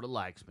only sort of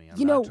likes me. I'm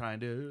You not know- trying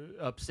to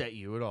upset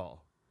you at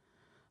all.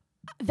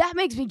 That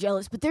makes me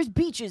jealous, but there's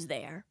beaches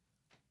there,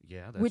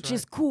 Yeah, that's which right.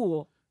 is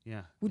cool.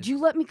 Yeah. Would you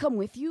let me come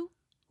with you?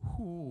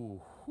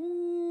 Ooh,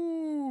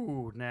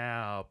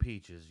 now,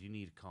 Peaches, you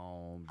need to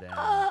calm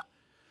down.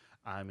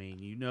 I mean,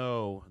 you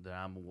know that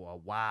I'm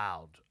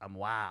wild.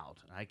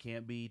 I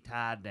can't be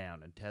tied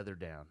down and tethered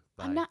down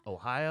by I'm not-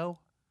 Ohio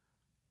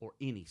or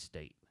any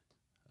state.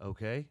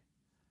 Okay?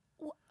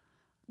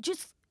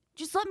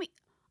 Just let me.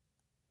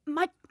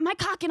 My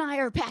cock and I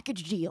are a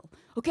package deal.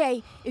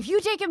 Okay, if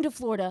you take him to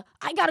Florida,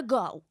 I gotta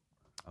go.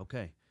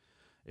 Okay.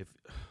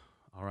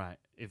 All right.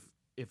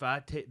 If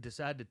I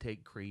decide to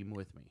take Cream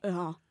with me,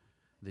 Uh-huh.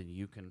 then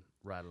you can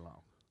ride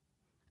along.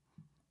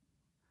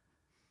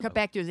 Cut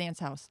back to his aunt's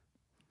house.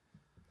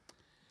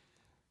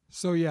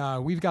 So yeah,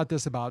 we've got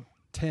this about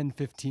 10,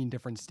 15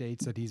 different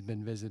states that he's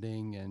been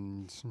visiting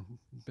and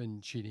been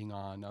cheating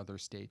on other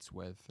states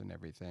with and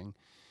everything.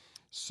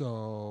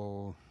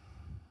 So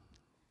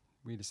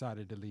we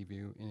decided to leave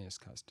you in your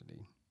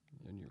custody.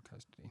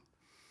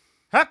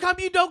 How come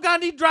you don't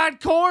got any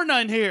dried corn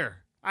on here?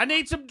 I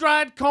need some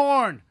dried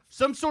corn.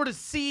 Some sort of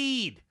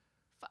seed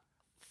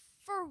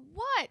For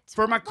what?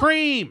 for my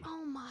cream.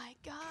 Oh my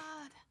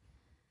god.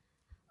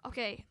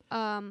 Okay.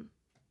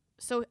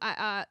 So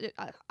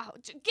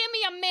give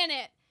me a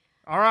minute.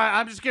 All right,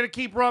 I'm just going to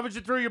keep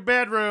rummaging through your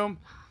bedroom.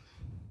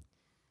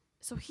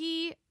 So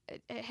he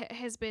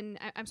has been.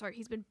 I'm sorry.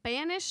 He's been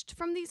banished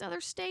from these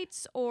other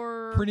states,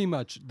 or Pretty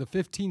much the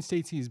 15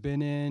 states he's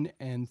been in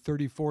and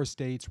 34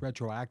 states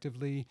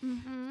retroactively.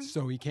 Mhm.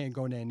 So he can't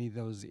go to any of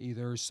those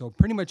either. So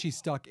pretty much he's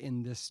stuck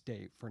in this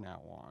state for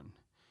now on.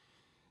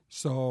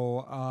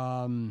 So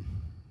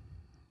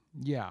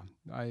yeah,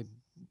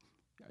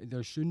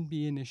 there shouldn't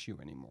be an issue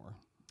anymore.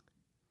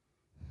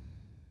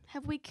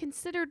 Have we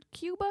considered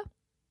Cuba?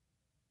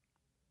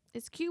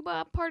 Is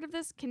Cuba a part of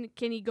this? Can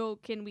he go?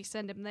 Can we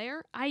send him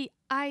there?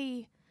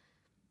 I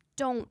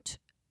don't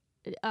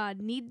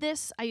need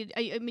this. I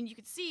mean, you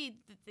could see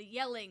the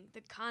yelling,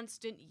 the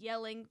constant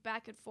yelling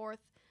back and forth.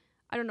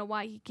 I don't know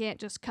why he can't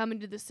just come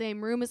into the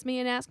same room as me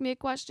and ask me a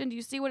question. Do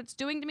you see what it's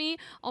doing to me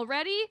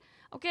already?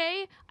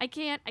 Okay, I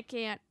can't.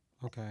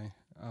 Okay.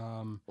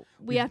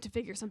 We have to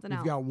figure something We've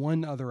out. got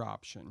one other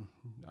option.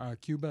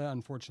 Cuba,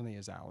 unfortunately,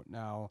 is out.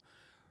 Now,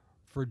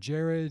 for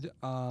Jared,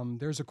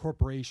 there's a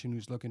corporation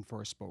who's looking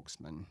for a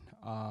spokesman.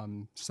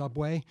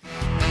 Subway.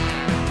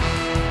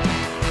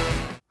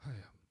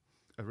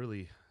 I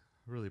really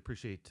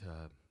appreciate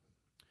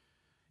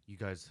you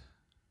guys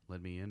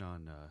letting me in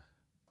on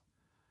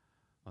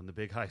the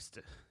big heist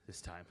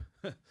this time.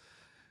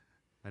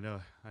 I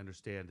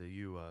understand that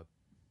you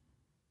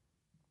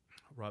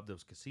robbed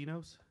those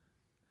casinos,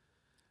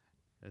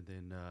 and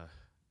then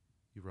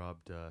you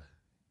robbed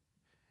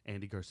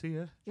Andy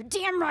Garcia. You're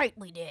damn right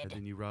we And did.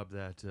 then you robbed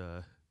that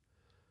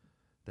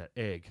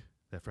egg,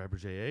 that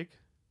Fabergé egg.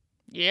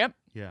 Yep.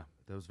 Yeah,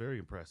 that was very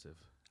impressive.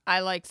 I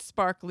like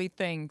sparkly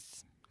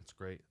things. That's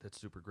great. That's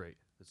super great.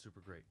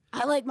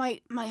 I like my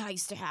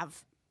heist to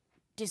have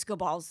disco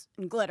balls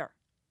and glitter.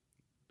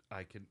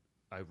 I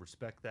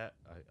respect that.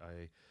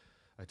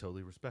 I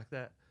totally respect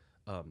that.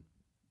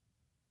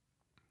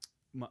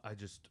 I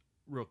just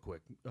real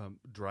quick.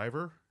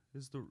 Driver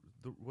is the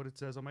what it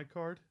says on my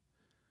card,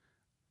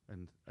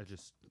 and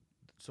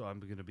so I'm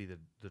gonna be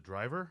the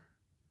driver.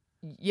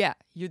 Yeah,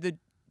 you're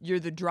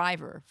the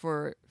driver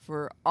for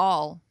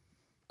all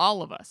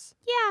of us.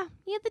 Yeah,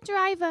 you're the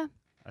driver.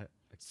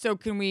 So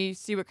can we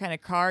see what kind of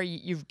car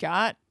you've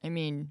got? I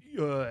mean,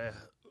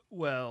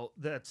 Well,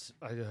 that's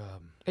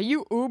are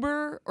you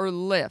Uber or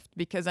Lyft?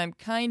 Because I'm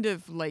kind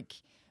of like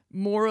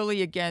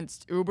morally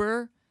against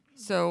Uber,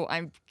 so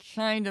I'm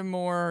kind of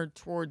more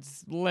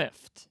towards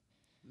Lyft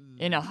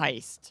in a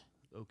heist.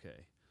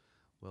 okay.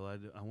 Well,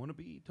 I want to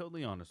be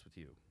totally honest with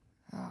you.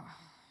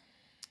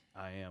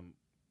 I am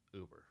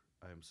Uber.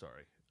 I am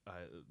sorry.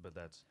 But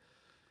that's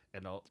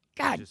and I'll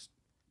I God. just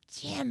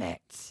Damn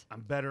it.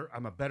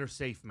 I'm a better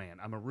safe man.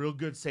 I'm a real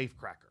good safe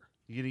cracker.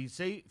 You need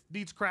safe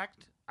needs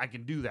cracked. I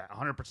can do that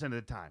 100% of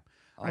the time.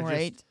 All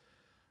right.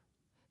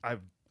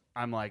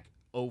 I'm like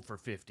 0 for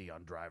 50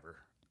 on driver.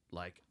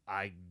 Like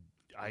I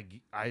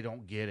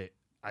don't get it.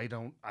 I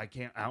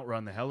can't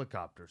outrun the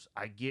helicopters.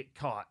 I get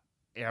caught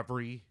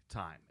every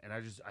time. And I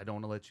don't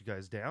want to let you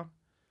guys down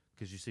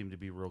because you seem to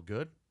be real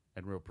good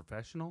and real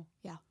professional.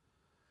 Yeah.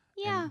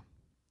 And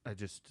I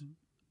just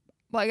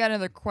Well, I got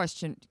another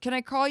question. Can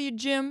I call you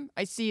Jim?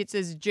 I see it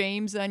says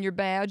James on your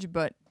badge,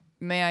 but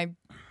may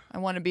I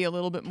want to be a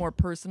little bit more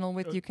personal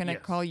with you. Can I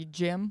yes. call you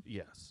Jim?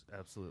 yes,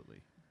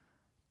 absolutely.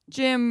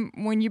 Jim,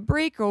 when you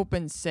break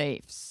open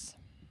safes,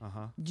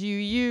 Uh-huh. do you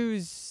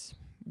use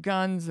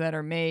guns that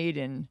are made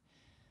in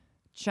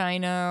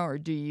China or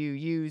do you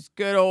use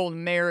good old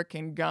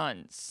American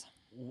guns?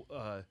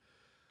 Well,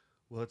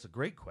 that's a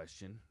great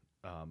question.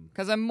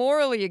 Because I'm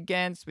morally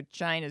against what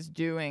China's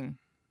doing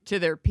to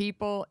their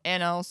people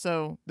and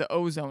also the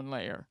ozone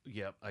layer.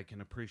 Yep, I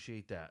can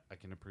appreciate that.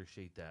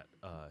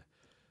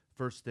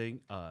 First thing,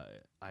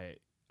 I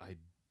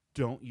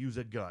don't use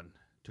a gun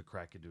to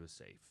crack into a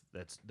safe.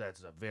 That's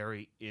a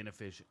very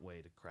inefficient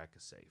way to crack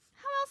a safe.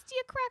 How else do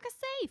you crack a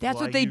safe? That's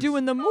Well, what I they do use-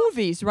 in the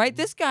movies, right?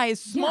 This guy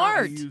is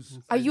smart.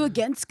 Are you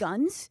against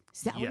guns?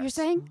 Is that what you're Yes,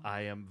 saying?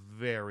 I am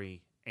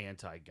very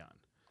anti-gun.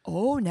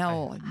 Oh,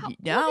 now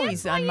Well,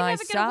 he's that's why on you my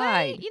never get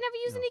away. side. You never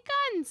use any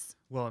guns.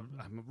 Well,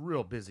 I'm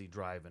real busy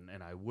driving,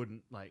 and I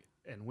wouldn't like.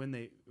 And when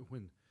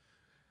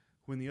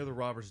the other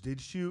robbers did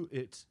shoot,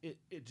 it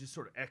just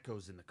sort of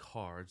echoes in the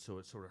car, and so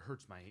it sort of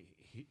hurts my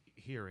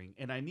hearing.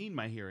 And I need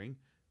my hearing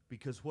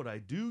because what I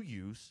do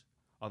use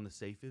on the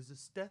safe is a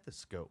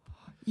stethoscope.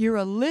 You're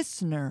a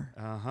listener.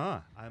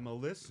 I'm a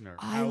listener.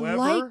 I However,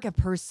 like a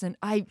person.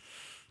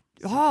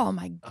 Oh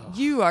my!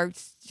 You are.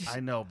 I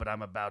know, but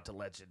I'm about to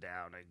let you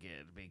down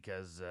again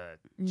because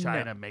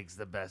China makes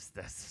the best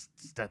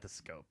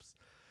stethoscopes.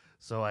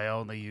 So I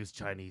only use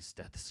Chinese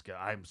stethoscope.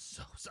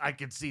 I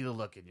can see the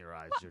look in your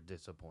eyes. You're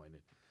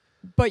disappointed.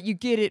 But you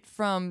get it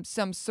from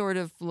some sort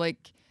of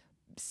like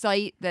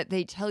site that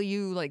they tell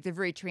you like they're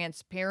very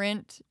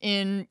transparent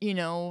in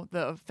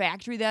the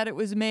factory that it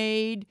was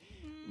made,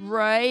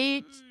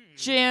 right?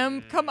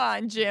 Jim, come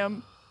on,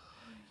 Jim.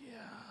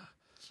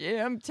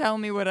 Jim, tell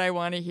me what I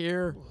want to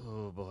hear.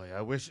 Oh boy,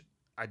 I wish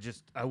I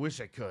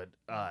could.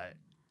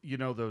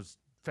 Those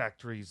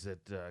factories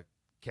that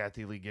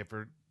Kathy Lee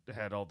Gifford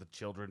had all the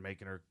children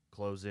making her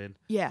clothes in?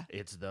 Yeah.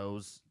 It's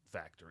those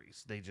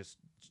factories. They just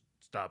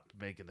stopped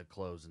making the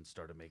clothes and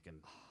started making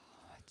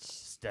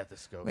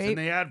stethoscopes. Wait. And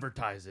they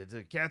advertise it.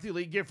 The Kathy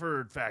Lee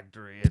Gifford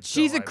factory. But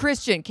she's a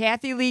Christian.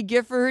 Kathy Lee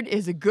Gifford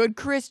is a good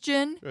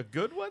Christian. A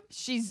good one?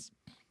 She's,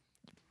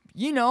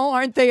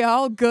 aren't they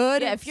all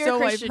good? Yeah, if you're so a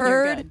Christian, I've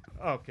heard. you're good.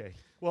 Okay.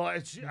 Well,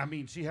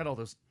 she had all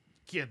those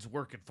kids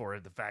working for her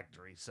at the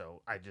factory,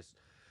 so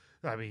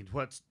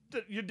what's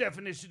your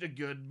definition of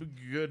good?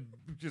 Good,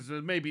 because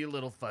it may be a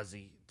little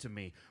fuzzy to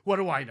me. What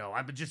do I know?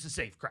 I'm just a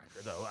safe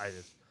cracker, though.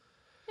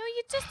 No,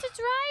 you're just a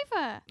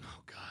driver.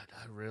 Oh, God,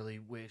 I really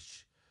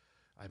wish.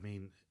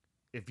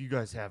 If you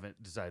guys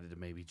haven't decided to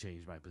maybe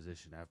change my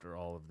position after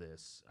all of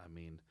this,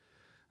 I'm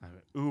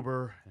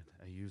Uber, and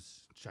I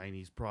use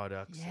Chinese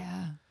products.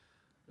 Yeah.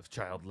 Of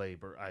child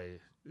labor.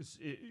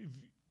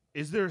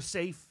 Is there a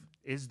safe?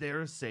 Is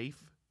there a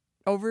safe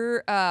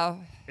Over,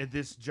 at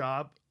this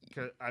job?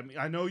 'Cause,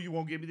 I know you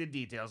won't give me the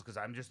details because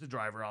I'm just the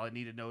driver. All I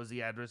need to know is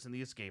the address and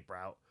the escape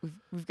route.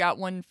 we've got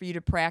one for you to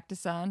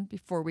practice on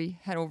before we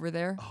head over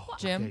there, Oh,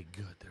 Jim. okay,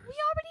 good. We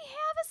already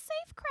have a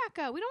safe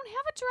cracker. We don't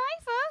have a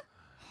driver.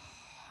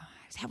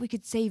 Is how we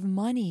could save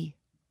money.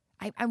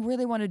 I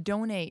really want to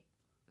donate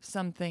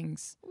some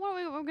things. What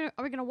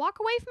are we gonna walk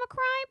away from a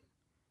crime?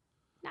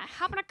 Not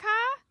hop in a car?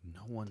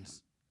 No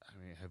one's.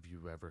 Have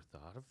you ever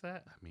thought of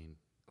that?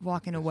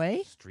 Walking the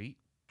away? Street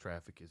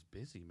traffic is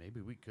busy. Maybe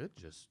we could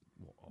just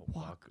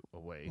walk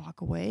away.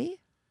 Walk away?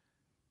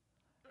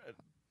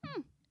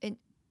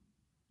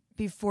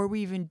 before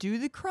we even do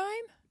the crime?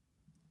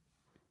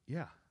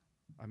 Yeah.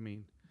 I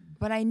mean,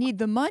 But I need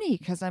the money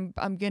because I'm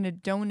going to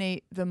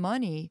donate the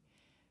money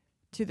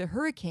to the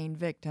hurricane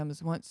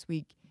victims once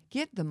we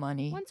get the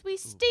money. Once we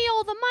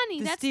steal the money,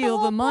 To that's steal the the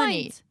whole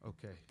money. point.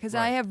 okay. Because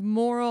right. I have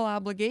moral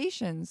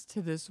obligations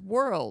to this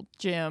world,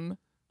 Jim.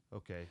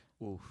 Okay.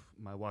 Oof.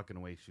 My walking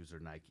away shoes are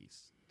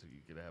Nikes. So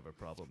you're going to have a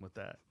problem with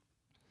that.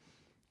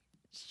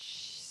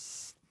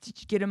 Did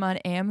you get them on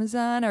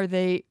Amazon? Are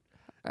they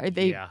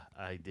Yeah,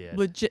 I did.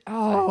 legit? I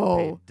Oh,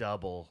 paid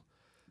double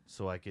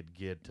so I could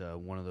get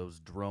one of those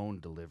drone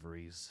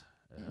deliveries.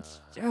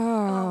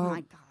 Oh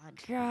my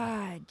God.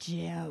 God,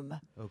 Jim.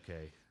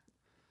 Okay.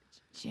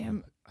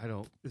 Jim, I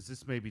don't. Is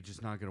this maybe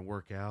just not going to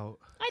work out?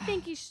 I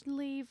think you should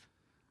leave.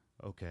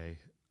 Okay.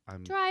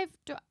 I'm. Drive.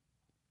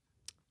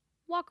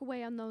 Walk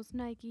away on those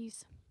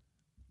Nikes.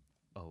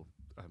 Oh,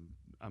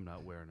 I'm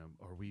not wearing them.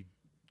 Are we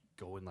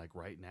going like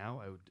right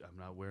now? I'm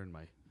not wearing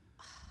my.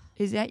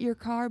 is that your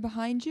car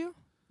behind you?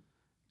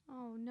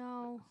 Oh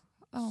no.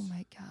 Oh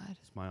my God.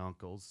 It's my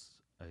uncle's.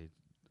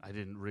 I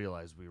didn't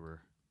realize we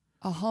were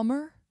A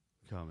Hummer?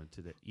 coming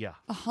today. Yeah.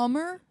 A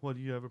Hummer? What,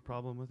 do you have a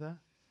problem with that?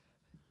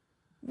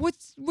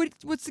 What's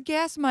the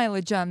gas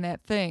mileage on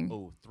that thing?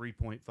 Oh,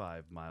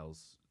 3.5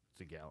 miles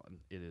to gallon.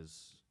 It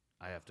is.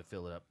 I have to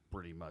fill it up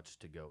pretty much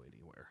to go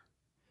anywhere.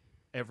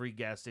 Every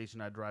gas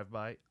station I drive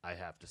by, I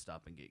have to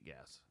stop and get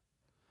gas.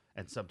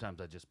 And sometimes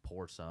I just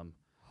pour some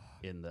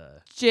in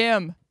the.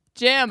 Jim,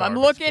 I'm Garbage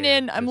looking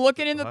can. I'm Just-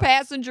 looking in the what?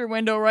 passenger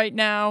window right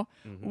now.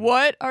 Mhm.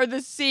 What are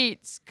the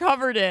seats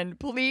covered in?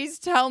 Please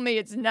tell me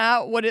it's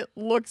not what it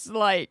looks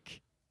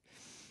like.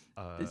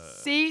 The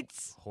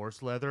seats.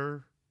 Horse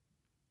leather.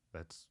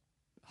 That's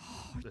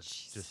Oh,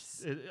 just.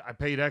 Jesus. I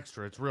paid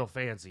extra. It's real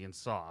fancy and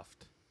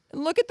soft.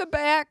 And look at the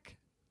back.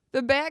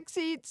 The back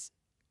seats.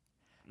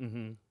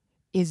 Mm-hmm.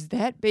 Is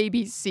that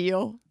baby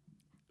seal?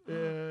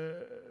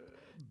 Uh,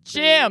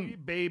 Jim.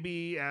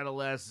 baby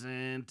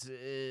adolescent.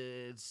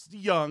 It's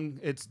young.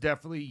 It's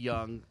definitely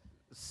young.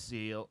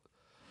 Seal.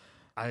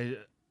 I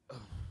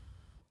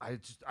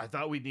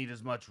thought we'd need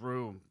as much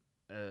room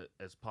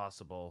as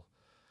possible.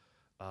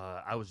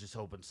 I was just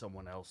hoping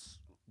someone else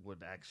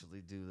would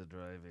actually do the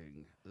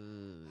driving.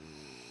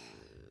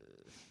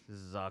 This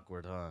is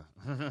awkward, huh?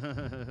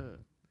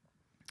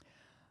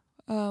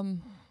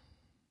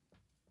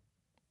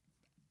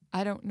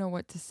 I don't know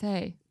what to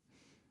say.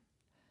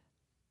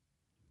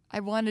 I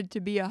wanted to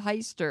be a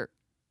heister,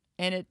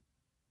 and it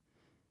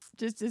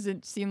just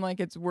doesn't seem like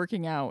it's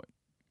working out.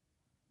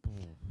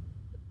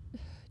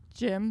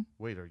 Jim?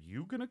 Wait, are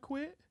you gonna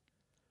quit?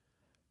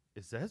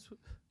 Is that?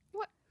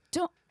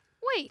 Don't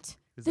wait.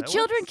 Is The that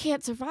children what's-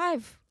 can't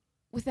survive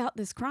without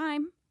this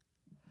crime.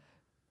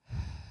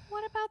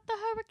 What about the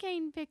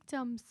hurricane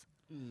victims?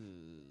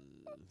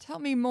 Tell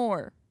me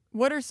more.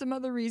 What are some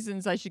other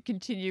reasons I should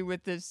continue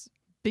with this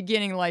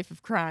beginning life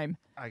of crime?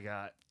 I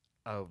got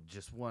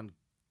just one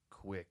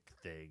quick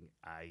thing.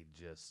 I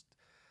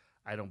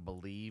don't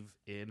believe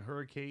in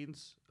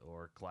hurricanes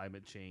or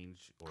climate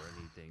change or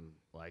anything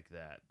like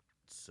that.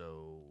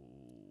 So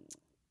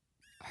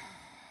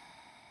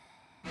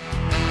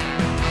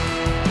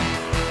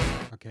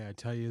Okay, I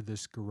tell you,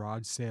 this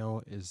garage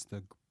sale is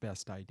the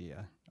best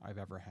idea I've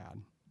ever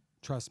had.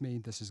 Trust me,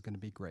 this is going to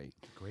be great.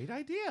 great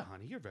idea,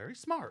 honey. You're very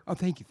smart. Oh,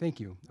 thank you, thank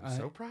you. I'm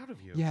so proud of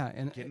you. yeah,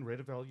 and Getting rid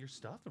of all your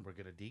stuff, and we're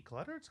gonna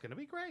declutter. It's gonna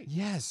be great.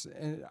 yes,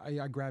 and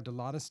I grabbed a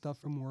lot of stuff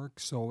from work,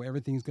 so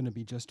everything's going to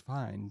be just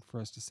fine for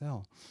us to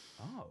sell.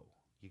 Oh,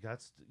 you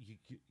got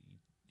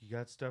you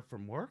got stuff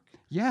from work?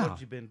 Yeah. What,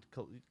 you been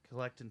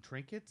collecting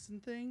trinkets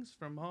and things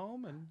from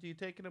home, and you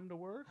taking them to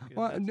work? And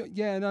Well, that's-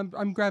 yeah, and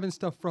I'm grabbing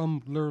stuff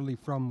from literally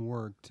from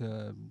work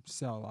to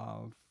sell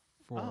out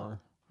for. Oh,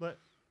 but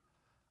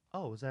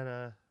is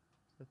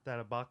that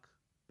a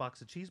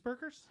box of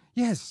cheeseburgers?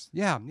 Yes,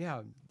 yeah.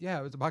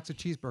 It was a box of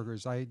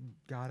cheeseburgers. I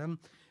got them,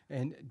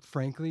 and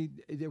frankly,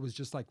 it was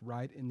just like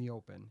right in the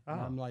open. And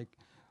Oh. I'm like,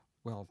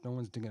 well, if no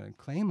one's going to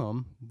claim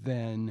them,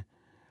 then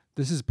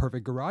this is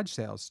perfect garage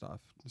sale stuff.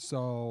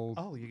 So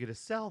Oh, you're gonna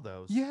sell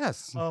those?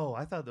 yes. Oh,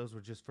 I thought those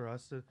were just for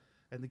us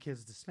and the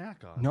kids to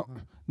snack on. No, Huh.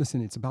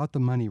 listen, it's about the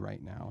money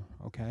right now.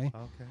 Okay.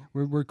 Okay.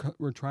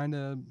 We're trying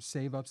to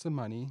save up some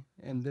money,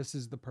 and this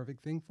is the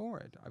perfect thing for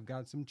it. I've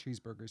got some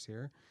cheeseburgers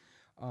here.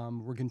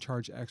 We're gonna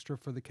charge extra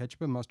for the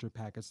ketchup and mustard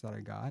packets that I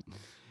got,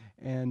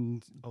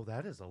 and Oh,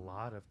 that is a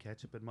lot of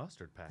ketchup and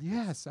mustard packets.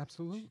 yes, You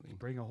absolutely,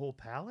 bring a whole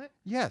pallet?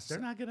 yes. They're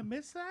not gonna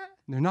miss that?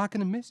 They're not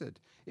gonna miss it.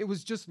 It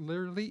was just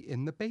literally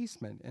in the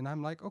basement, and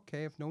I'm like,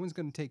 okay, if no one's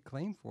gonna take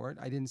claim for it,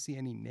 I didn't see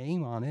any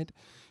name on it,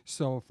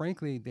 so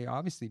frankly, they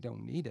obviously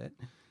don't need it.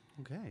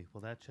 Okay,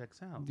 well that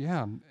checks out.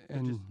 Yeah,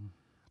 and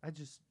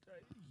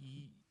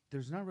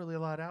There's not really a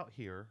lot out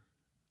here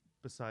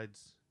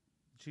besides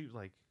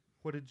like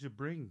What did you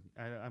bring?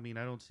 I mean,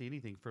 I don't see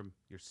anything from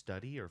your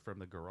study or from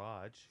the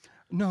garage.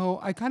 No,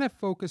 I kind of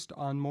focused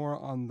more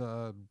on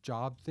the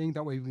job thing.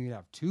 That way we could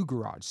have 2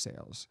 garage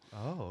sales.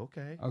 Oh,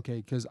 okay. Okay,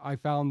 because I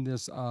found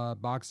this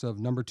box of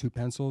number 2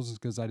 pencils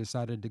because I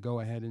decided to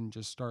go ahead and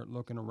just start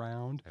looking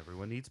around.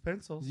 Everyone needs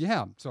pencils.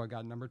 Yeah, so I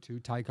got number 2,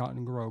 Ty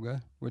Cotton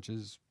Garoga, which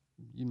is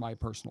my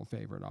personal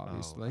favorite,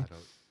 obviously. Oh,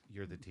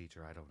 you're the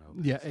teacher. I don't know.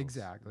 Yeah, pencils.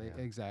 exactly,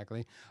 Yeah.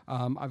 exactly.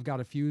 I've got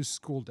a few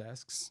school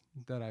desks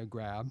that I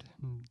grabbed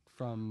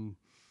from.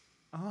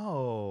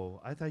 Oh,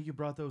 I thought you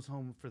brought those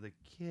home for the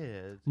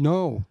kids.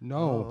 No,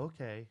 Oh,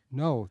 okay.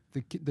 no.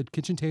 The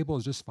kitchen table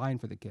is just fine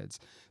for the kids.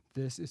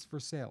 This is for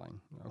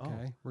sailing.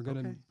 Okay, Oh, we're gonna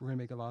okay. we're gonna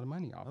make a lot of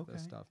money off Okay.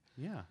 this stuff.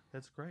 Yeah,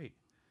 that's great.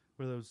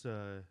 Were those?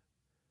 I'm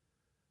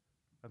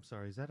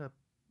sorry. Is that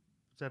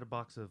a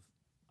box of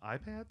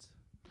iPads?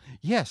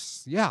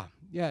 Yes, yeah,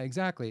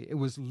 exactly. It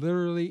was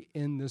literally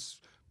in this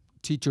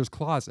teacher's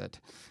closet,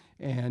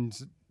 and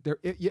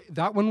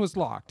that one was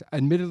locked.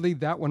 Admittedly,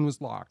 that one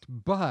was locked,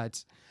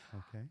 but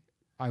Okay.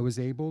 I was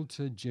able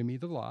to jimmy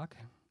the lock.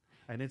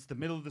 And it's the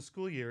middle of the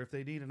school year. If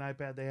they need an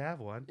iPad, they have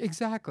one.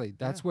 Exactly.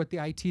 That's Yeah. what the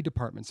IT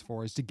department's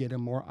for, is to get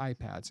them more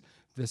iPads.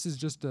 This is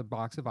just a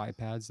box of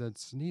iPads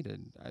that's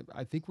needed.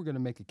 I think we're going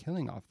to make a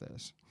killing off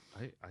this.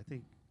 I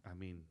think.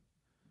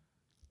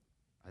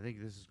 I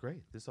think this is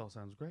great. This all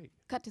sounds great.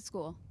 Cut to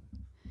school.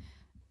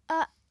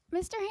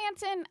 Mr.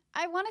 Hanson,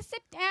 I want to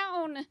sit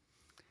down.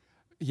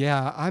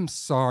 Yeah, I'm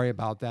sorry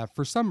about that.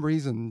 For some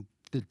reason,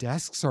 the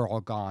desks are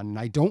all gone, and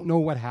I don't know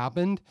what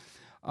happened.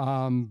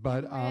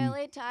 But I'm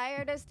really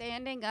tired of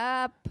standing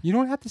up. you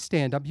don't have to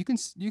stand up. You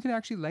can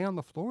actually lay on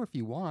the floor if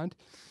you want.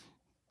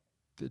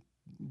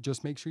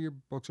 Just make sure your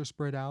books are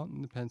spread out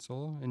and the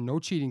pencil, and no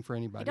cheating for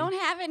anybody. I don't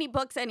have any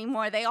books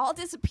anymore. They all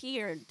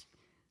disappeared.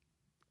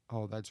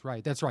 Oh, that's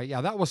right. That's right.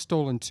 Yeah, that was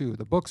stolen too.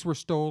 The books were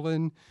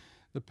stolen,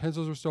 the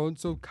pencils were stolen.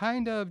 So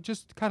kind of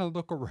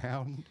look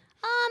around.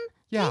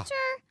 Yeah. Teacher,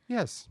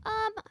 Yes.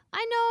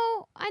 I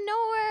know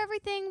where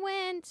everything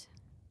went.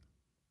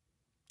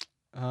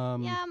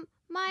 Yeah,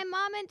 my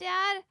mom and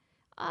dad,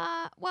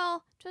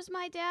 just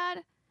my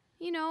dad,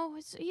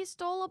 he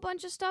stole a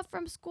bunch of stuff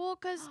from school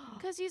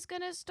cause he's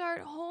gonna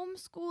start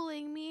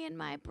homeschooling me and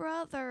my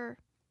brother.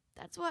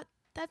 That's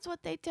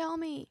what they tell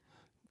me.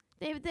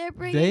 They're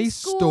bringing They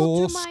school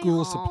stole to my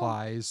school home.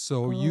 supplies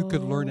so you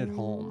could learn at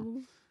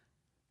home.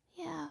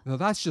 Yeah, Now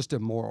that's just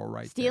immoral,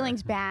 right?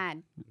 Stealing's there.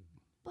 bad.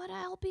 but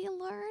I'll be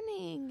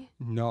learning.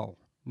 No.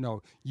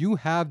 You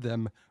have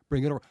them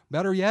bring it over.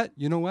 Better yet,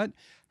 you know what?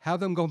 Have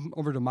them go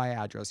over to my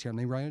address here. Let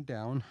me write it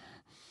down.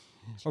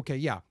 Okay,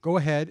 yeah. Go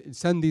ahead and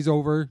send these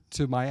over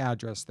to my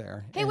address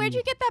there. Hey, where'd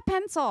you get that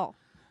pencil?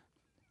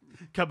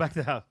 Come back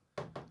to the house.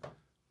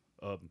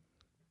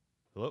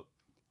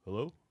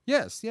 Hello.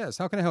 Yes.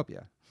 How can I help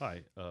you?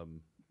 Hi.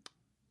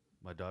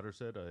 My daughter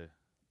said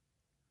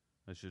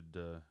I should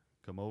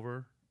come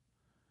over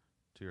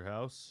to your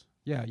house.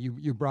 Yeah,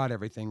 you brought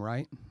everything,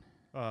 right?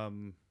 I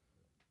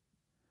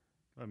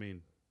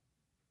mean,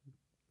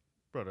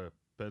 brought a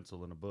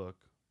pencil and a book.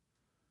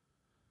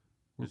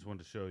 Just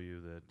wanted to show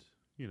you that,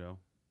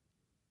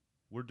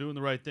 we're doing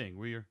the right thing.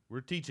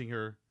 We're teaching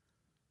her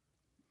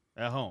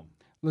at home.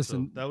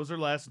 Listen, So that was her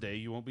last day.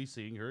 You won't be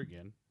seeing her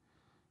again.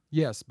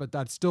 yes, but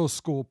that's still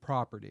school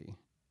property.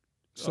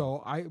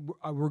 So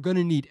we're going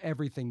to need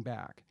everything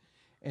back.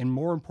 And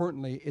more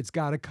importantly, it's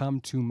got to come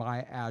to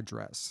my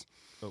address.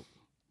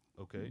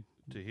 Okay.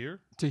 To here?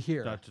 To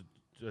here. Not to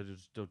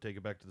just don't take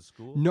it back to the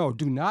school? No,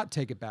 do not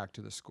take it back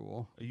to the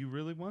school. You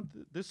really want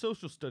this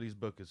social studies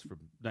book is from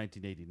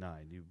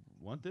 1989. You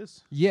want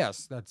this?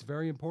 Yes, that's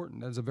very important.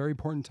 That's a very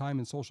important time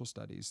in social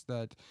studies.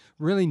 That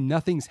really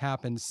nothing's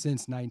happened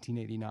since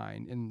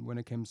 1989 when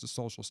it comes to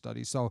social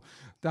studies. So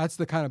that's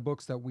the kind of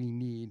books that we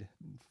need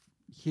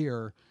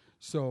here,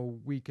 so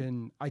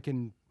I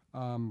can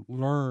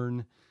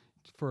learn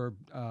for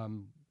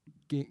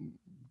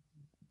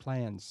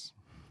plans.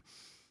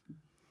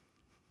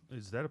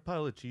 Is that a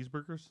pile of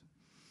cheeseburgers?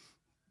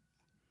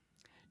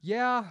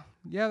 Yeah,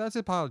 that's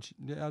a pile of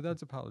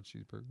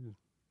cheeseburgers.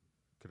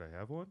 Could I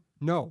have one?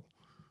 No,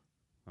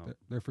 Oh.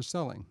 they're for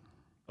selling.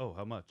 Oh,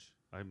 how much?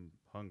 I'm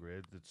hungry.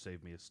 It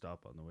saved me a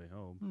stop on the way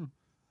home.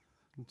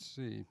 Let's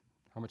see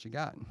how much you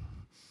got.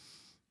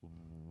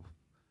 Ooh,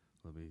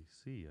 let me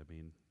see. I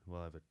mean,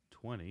 well, I have a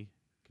 20.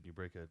 Can you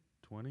break a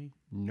 20?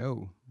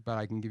 No, but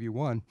I can give you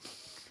one.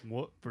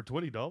 What, for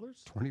 $20?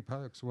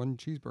 $20, one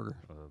cheeseburger.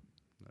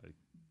 I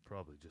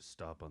probably just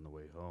stop on the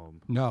way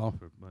home. No,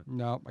 I'm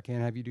no, I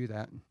can't have you do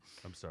that.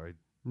 sorry.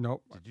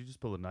 Nope. Did you just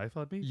pull a knife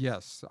on me?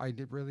 Yes, I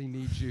did really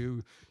need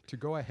you to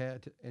go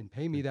ahead and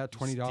pay me that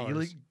 $20.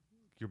 Stealing?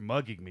 You're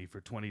mugging me for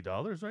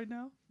 $20 right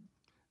now?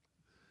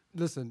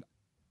 Listen,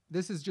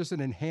 this is just an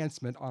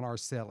enhancement on our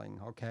selling,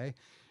 okay?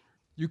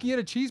 You can get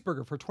a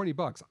cheeseburger for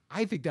 $20.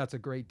 I think that's a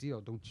great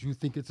deal. Don't you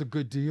think it's a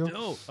good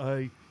deal?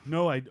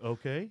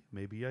 Okay,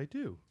 maybe I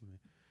do.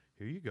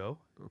 Here you go.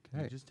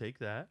 Okay. You just take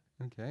that.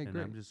 Okay, And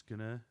great. I'm just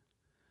gonna.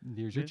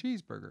 Here's your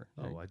cheeseburger.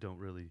 Oh, I don't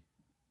really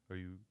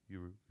you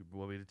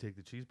want me to take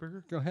the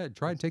cheeseburger? Go ahead.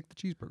 Try and take the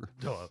cheeseburger.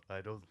 No,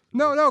 I don't.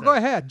 No, that go sounds-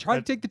 ahead. Try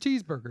to that- take the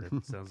cheeseburger.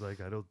 That sounds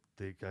like I don't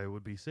think I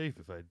would be safe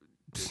if I.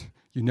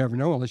 You never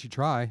know unless you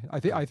try. I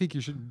think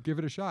you should give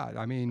it a shot.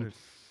 I mean,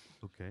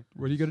 Okay,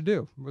 what are you going to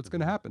do? What's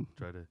going to happen?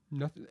 try to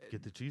Nothing.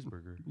 get the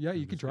cheeseburger. Yeah,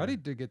 you I'm could just try gonna-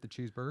 to get the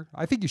cheeseburger.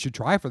 I think you should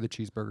try for the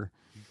cheeseburger.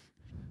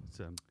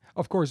 Sound,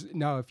 Of course,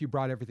 now if you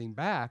brought everything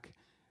back,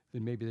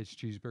 then maybe this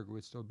cheeseburger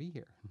would still be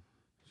here.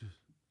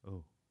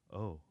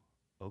 oh,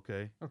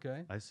 okay.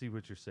 Okay. I see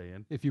what you're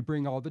saying. If you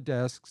bring all the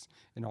desks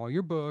and all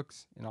your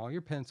books and all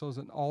your pencils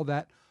and all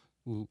that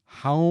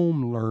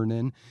home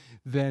learning,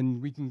 then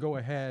we can go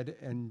ahead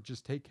and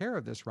just take care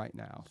of this right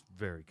now.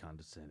 Very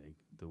condescending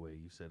the way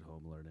you said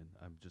home learning.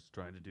 I'm just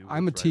trying to do.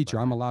 I'm a what's right teacher.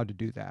 by I'm my- allowed to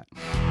do that.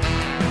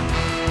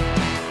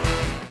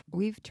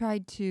 We've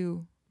tried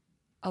to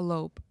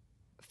elope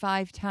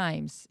 5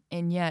 times,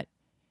 and yet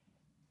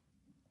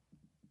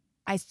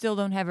I still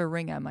don't have a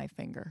ring on my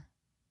finger.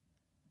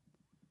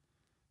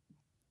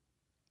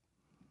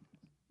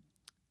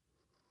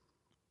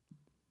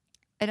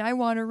 And I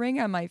want a ring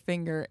on my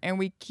finger, and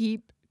we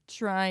keep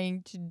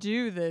trying to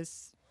do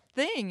this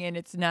thing, and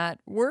it's not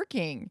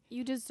working.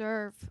 You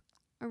deserve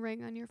a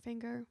ring on your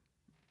finger.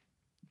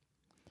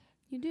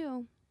 You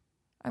do.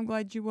 I'm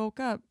glad you woke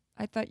up.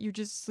 I thought you were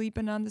just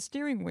sleeping on the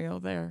steering wheel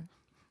there,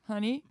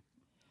 honey.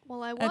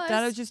 Well, I was. I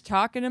thought I was just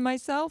talking to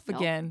myself Nope,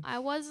 again. I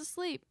was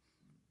asleep.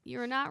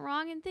 You're not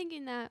wrong in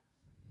thinking that.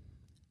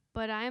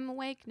 But I am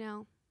awake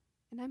now,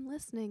 and I'm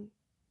listening.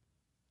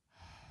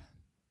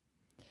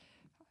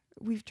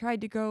 We've tried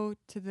to go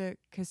to the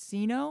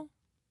casino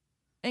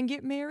and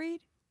get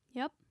married,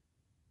 Yep,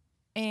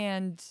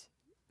 and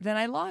then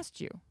I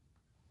lost you.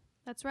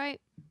 that's right.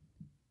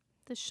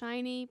 The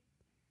shiny,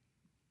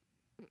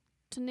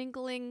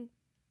 tinkling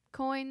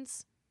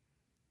coins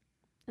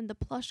and the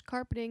plush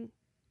carpeting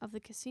of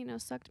the casino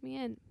sucked me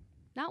in.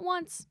 Not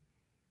once,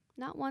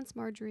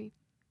 Marjorie,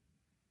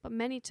 but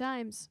many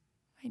times.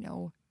 I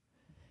know.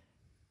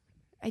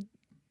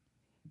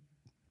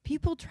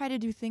 People try to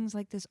do things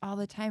like this all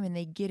the time, and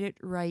they get it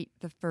right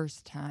the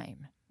first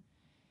time.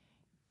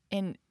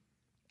 And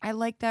I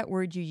like that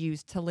word you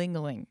used,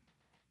 tilingling.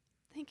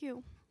 Thank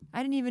you.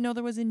 I didn't even know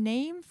there was a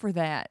name for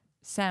that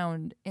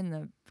sound in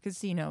the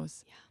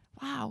casinos. Yeah.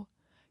 Wow.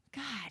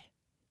 God.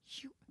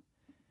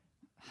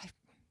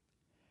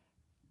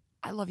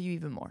 I love you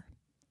even more.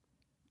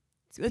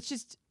 So let's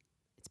just,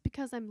 It's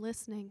because I'm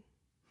listening.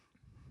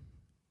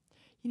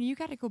 you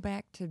got to go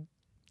back to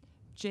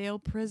jail,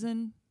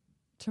 prison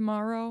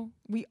tomorrow.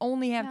 We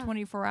only have Yeah.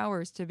 24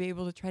 hours to be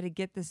able to try to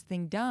get this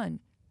thing done.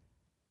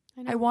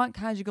 I know. I want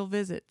conjugal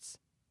visits.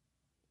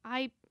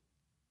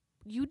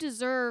 You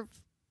deserve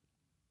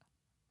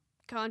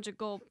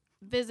conjugal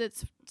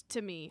visits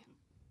to me.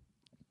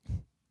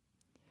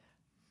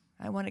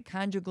 I want to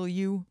conjugal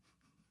you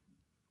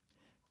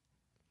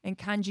and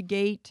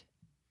conjugate.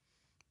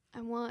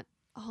 I want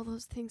all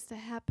those things to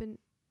happen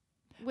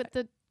with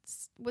the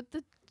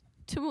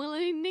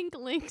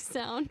twinkling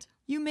sound.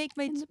 You make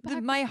my In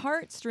the my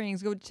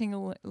heartstrings go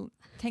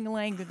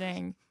ting-a-lang the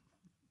dang.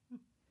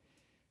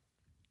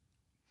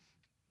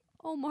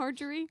 Oh,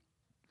 Marjorie.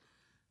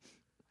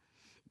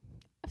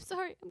 I'm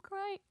sorry. I'm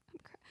crying.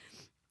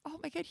 Oh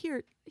my God!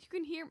 Here, You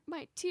can hear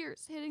my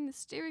tears hitting the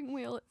steering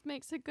wheel. It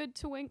makes a good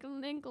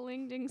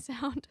twinkle-ding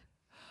sound.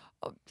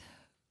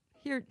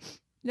 here.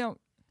 No,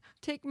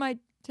 take my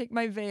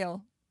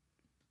veil.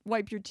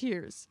 Wipe your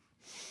tears.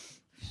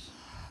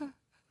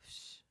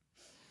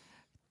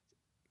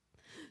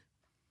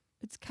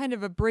 It's kind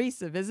of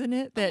abrasive, isn't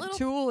it? That little-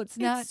 tool. It's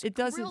not. It's It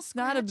doesn't. real It's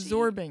not scratchy.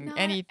 absorbing No, I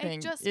anything.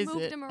 just is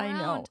moved it? him I know.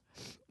 around.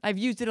 I've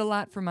used it a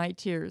lot for my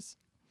tears.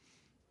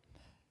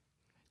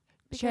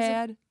 Because of-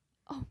 Chad,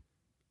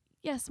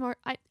 Yes,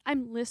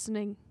 I'm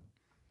listening.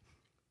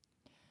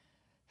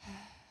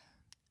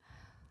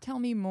 tell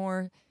me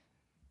more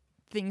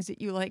things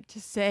that you like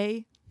to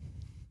say.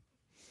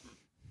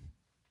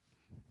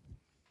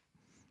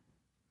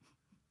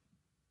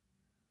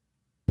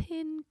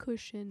 Pin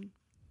cushion.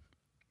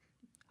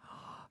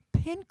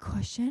 Pin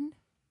cushion?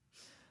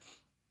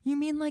 You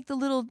mean like the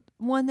little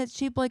one that's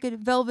shaped like a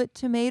velvet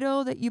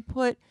tomato that you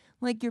put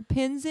like your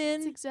pins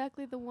It's in?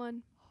 exactly the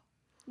one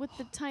with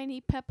the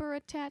tiny pepper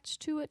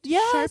attached to it to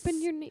Yes!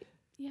 sharpen your knee.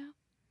 Yeah.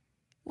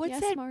 What's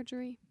yes, that?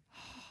 Marjorie.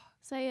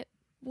 Say it.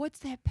 What's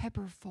that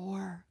pepper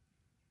for?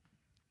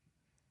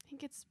 I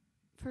think it's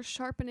for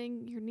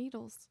sharpening your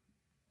needles.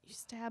 You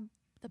stab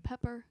the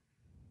pepper.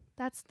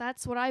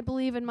 That's what I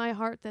believe in my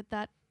heart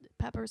that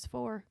pepper's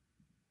for.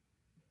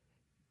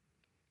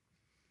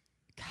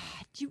 God,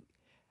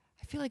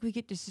 I feel like we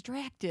get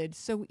distracted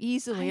so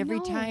easily I every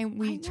know, time I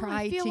we know, I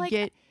try feel to like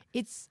get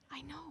it's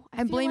I know.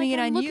 I'm feel blaming like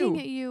it I'm on looking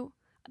you. at you.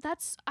 I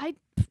I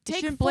take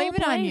shouldn't full blame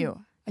it on blame.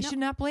 you. I No. should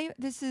not blame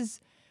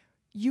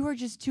you are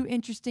just too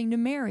interesting to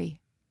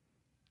marry.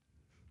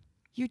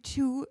 You're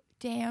too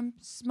damn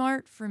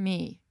smart for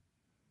me.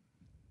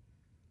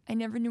 I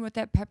never knew what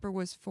that pepper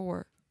was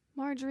for.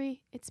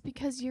 Marjorie, it's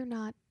because you're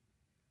not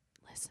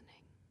listening.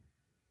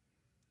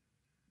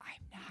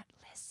 I'm not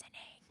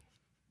listening.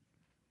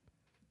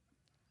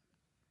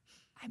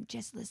 I'm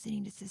just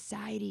listening to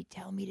society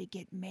tell me to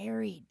get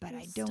married, but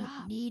Well, I don't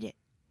stop. need it.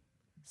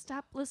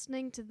 Stop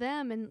listening to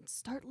them and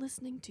start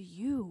listening to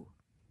you.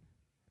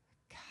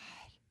 God.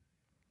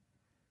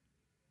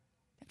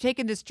 I'm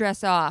taking this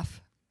dress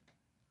off.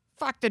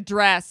 Fuck the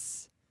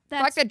dress.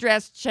 Fuck That's the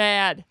dress,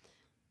 Chad.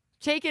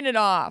 Taking it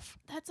off.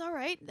 that's all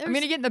right. I'm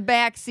going to get in the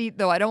back seat,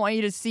 though. I don't want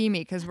you to see me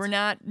because we're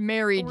not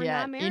married We're yet.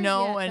 not married you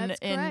know, yet. and That's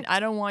and correct. I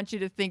don't want you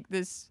to think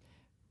this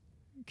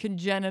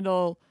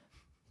congenital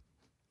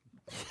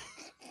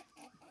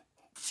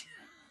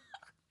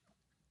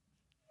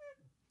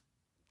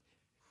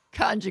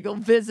conjugal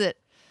visit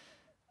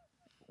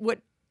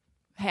would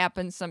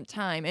happen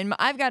sometime. And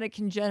I've got a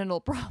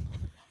congenital problem.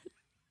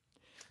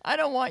 I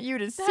don't want you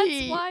to That's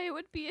see. why it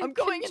would be a I'm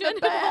going in the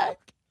congenital back.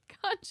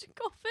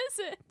 conjugal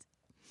visit.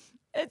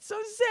 It's so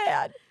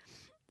sad.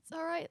 It's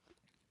all right.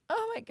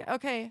 Oh my God.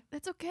 Okay.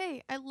 That's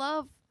okay. I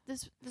love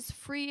this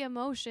free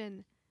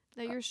emotion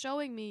that you're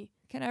showing me.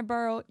 Can I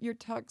borrow your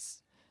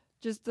tux?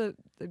 Just the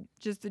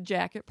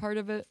jacket part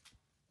of it.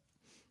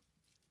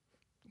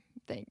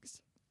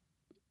 Thanks.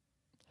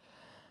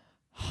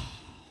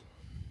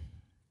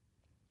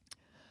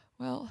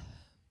 Well,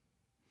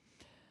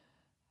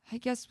 I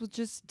guess we'll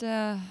just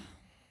have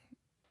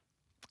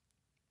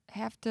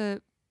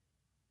to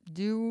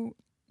do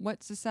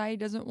what society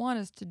doesn't want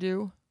us to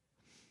do.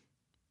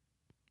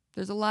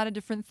 There's a lot of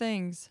different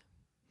things,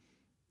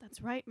 That's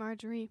right,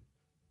 Marjorie.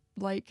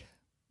 like, do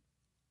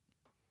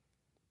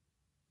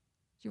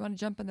you want to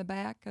jump in the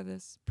back of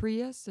this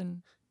Prius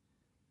and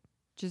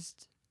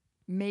just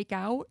make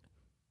out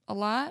a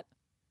lot?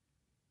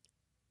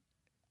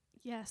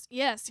 Yes,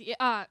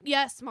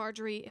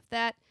 Marjorie. If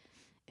that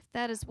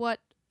is what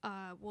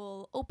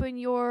will open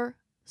your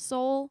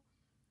soul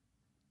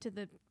to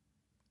the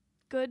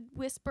good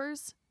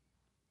whispers,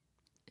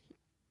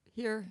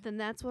 Here. then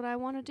that's what I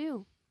want to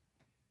do.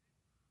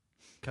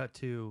 Cut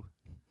to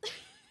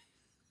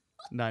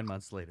 9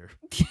 months later.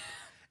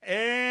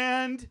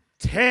 And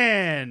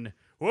 10.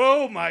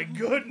 Oh my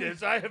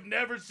goodness. I have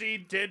never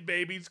seen 10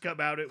 babies come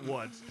out at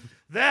once.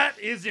 That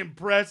is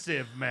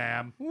impressive,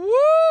 ma'am.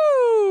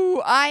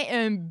 Woo! I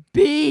am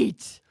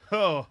beat.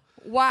 Oh,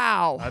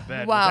 Wow. I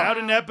bet. Wow. Without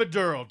an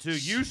epidural, too.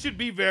 You should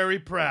be very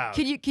proud.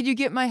 Could you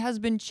get my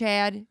husband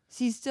Chad? Is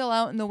he still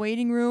out in the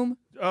waiting room?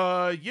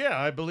 Yeah,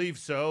 I believe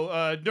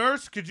so.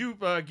 Nurse, could you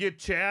get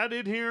Chad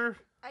in here?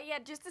 Yeah,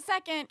 just a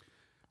second.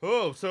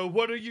 Oh, so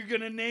what are you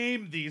gonna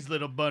name these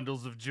little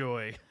bundles of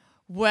joy?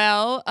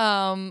 Well,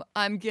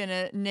 I'm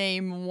gonna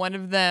name one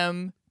of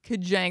them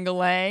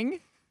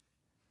Kajangalang.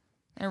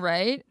 All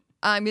right.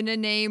 I'm gonna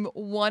name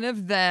one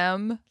of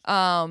them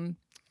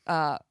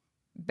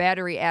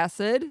battery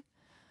acid.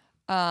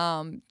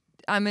 I'm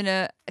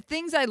gonna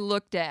things I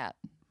looked at,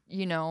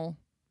 you know.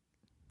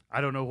 I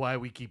don't know why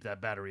we keep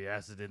that battery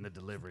acid in the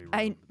delivery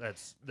room.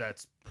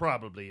 That's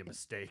probably a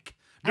mistake.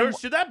 Nurse,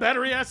 should that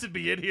battery acid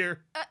be in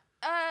here?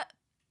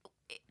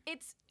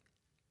 It's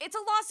a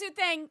lawsuit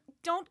thing.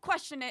 Don't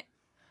question it.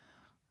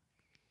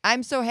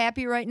 I'm so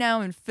happy right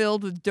now and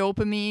filled with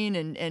dopamine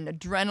and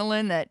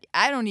adrenaline that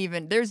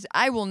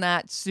I will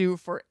not sue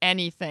for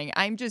anything.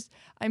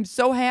 I'm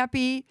so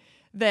happy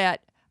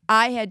that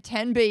I had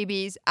 10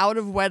 babies out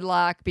of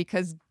wedlock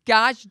because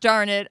gosh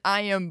darn it,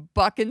 I am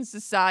bucking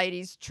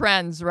society's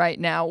trends right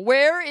now.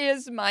 Where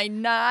is my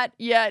not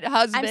yet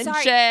husband, I'm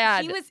sorry.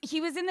 Chad?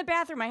 He was in the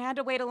bathroom. I had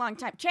to wait a long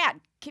time.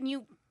 Chad, can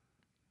you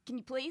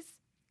please?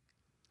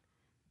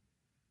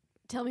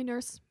 Tell me,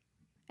 nurse.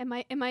 Am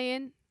I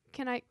in?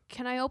 Can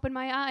I open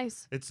my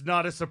eyes? It's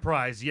not a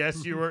surprise.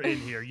 Yes, you are in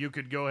here. You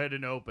could go ahead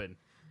and open.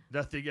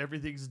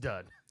 Everything's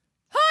done.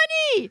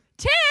 Honey,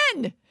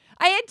 10!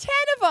 I had 10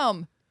 of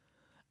them.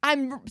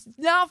 I'm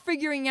now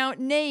figuring out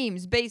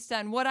names based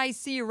on what I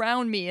see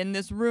around me in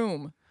this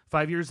room.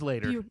 5 years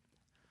later. You-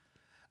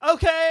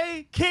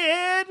 Okay,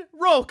 kid,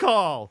 roll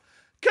call.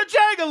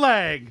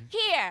 Kajangalang.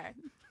 Here.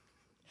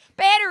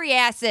 Battery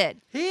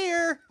acid,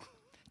 Here.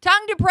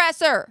 tongue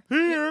depressor,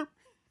 Here.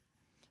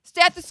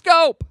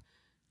 stethoscope,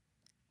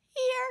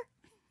 here,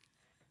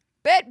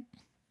 bed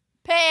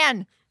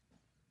pan.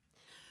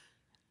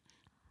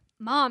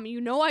 Mom, you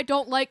know I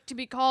don't like to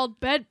be called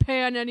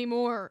bedpan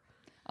anymore.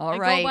 All I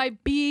right. go by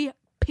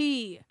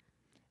BP.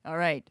 All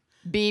right.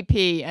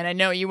 BP, and I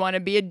know you want to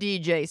be a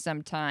DJ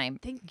sometime.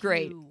 Thank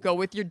Great. you. Go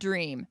with your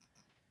dream.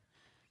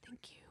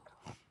 Thank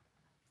you.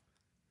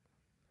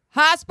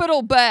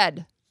 Hospital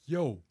bed,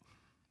 Yo.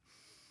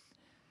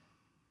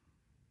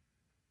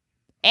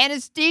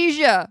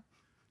 anesthesia,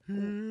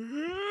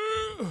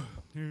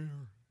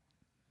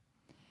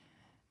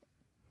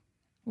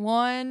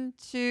 one,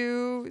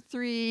 two,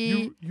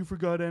 three. You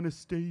forgot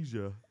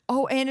Anastasia.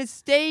 Oh,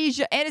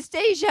 Anastasia.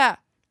 Anastasia.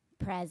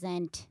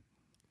 Present.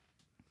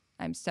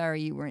 I'm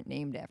sorry you weren't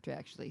named after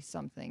actually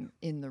something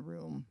in the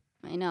room,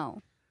 I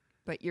know.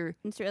 but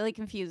It's really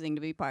confusing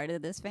to be part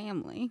of this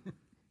family.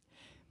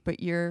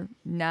 you're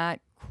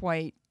not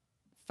quite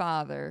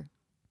father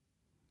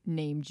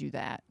named you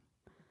that.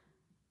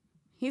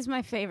 He's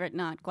my favorite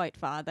not quite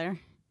father.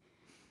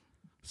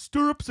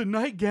 Stirrups and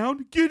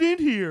nightgown, get in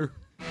here.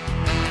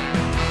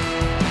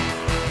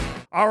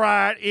 All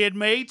right,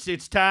 inmates,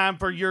 it's time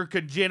for your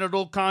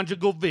congenital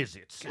conjugal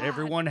visits.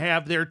 Everyone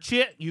have their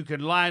chit. You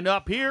can line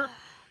up here,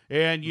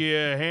 and you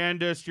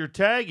hand us your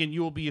tag, and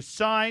you will be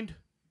assigned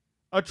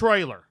a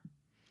trailer.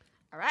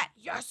 All right.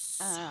 Yes.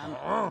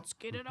 Let's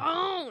get it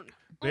on.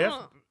 Biff,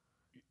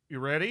 you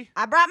ready?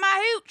 I brought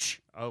my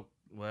hooch. Oh,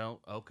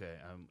 well, okay.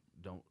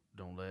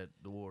 Don't let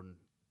the warden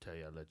tell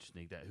you I let you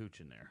sneak that hooch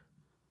in there.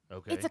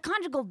 Okay? It's a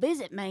conjugal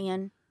visit,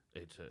 man.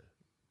 It's a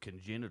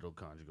congenital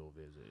conjugal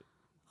visit.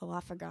 Oh, I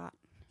forgot.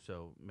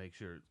 So make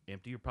sure,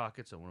 empty your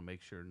pockets. I want to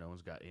make sure no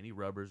one's got any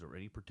rubbers or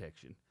any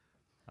protection.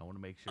 I want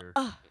to make sure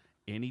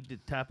any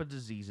type of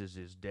diseases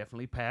is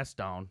definitely passed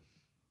on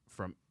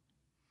from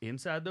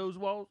inside those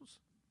walls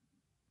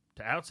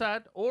to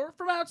outside or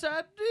from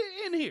outside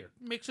in here.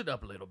 Mix it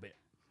up a little bit.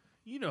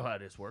 You know how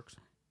this works.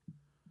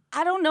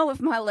 I don't know if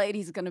my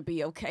lady's going to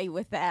be okay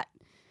with that.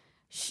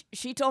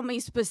 She told me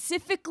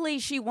specifically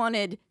she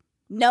wanted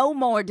no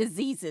more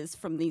diseases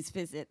from these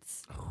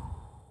visits.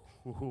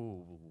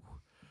 Ooh.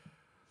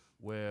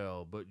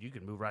 Well, but you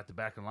can move right to the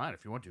back of the line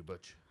if you want to,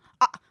 Butch.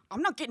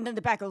 I'm not getting in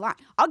the back of the line.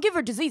 I'll give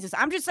her diseases.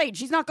 I'm just saying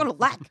she's not going to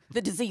lack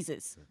the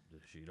diseases.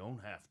 She don't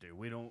have to.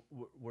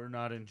 We're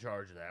not in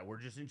charge of that. We're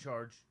just in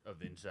charge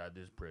of inside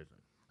this prison.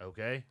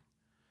 Okay?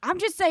 I'm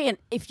just saying,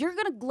 if you're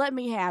going to let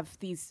me have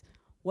these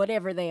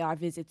whatever they are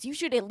visits, you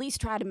should at least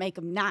try to make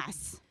them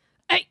nice.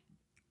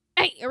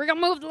 Hey, are we gonna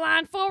move the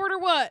line forward or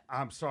what?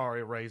 I'm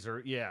sorry,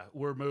 Razor. Yeah,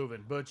 we're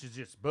moving. Butch is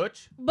just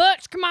Butch.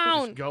 Butch, come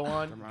on. Just go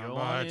on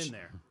Butch. in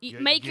there.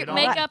 Make Get on.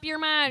 up your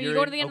mind. You You're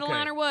go in- to the end of okay. the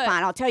line or what?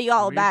 Fine, I'll tell you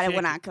all Real about it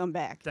when ticket. I come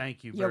back.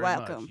 Thank you You're very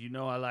welcome. much. You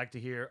know I like to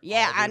hear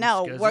Yeah, all I them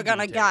know. scuzzy We're going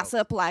to details.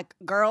 gossip like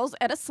girls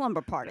at a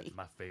slumber party. That's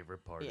my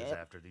favorite part is Yep.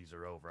 after these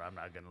are over. I'm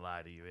not going to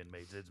lie to you,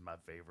 inmates. It's my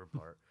favorite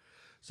part.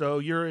 So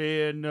you're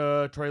in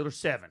trailer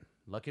 7.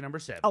 Lucky number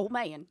 7. Oh,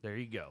 man. There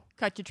you go.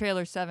 Cut to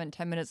trailer 7,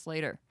 10 minutes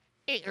later.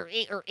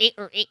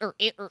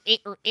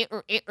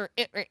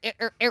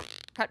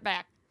 Cut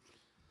back.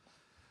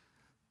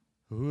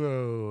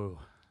 Whoa.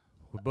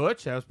 Well,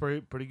 Butch, that was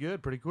pretty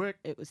good, pretty quick.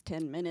 It was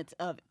 10 minutes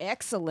of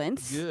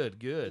excellence. Good.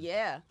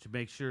 Yeah. Did you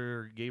make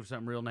sure you gave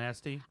something real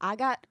nasty? I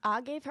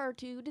gave her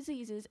 2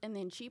 diseases, and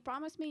then she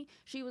promised me,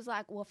 she was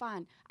like, well,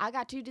 fine. I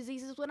got 2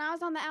 diseases when I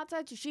was on the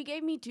outside, so she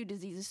gave me 2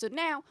 diseases. So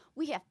now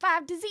we have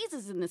 5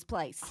 diseases in this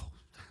place. Oh,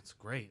 that's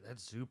great.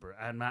 That's super.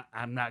 I'm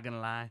not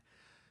gonna lie.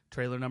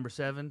 Trailer number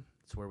 7.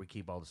 It's where we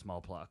keep all the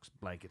smallpox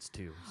blankets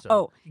too. So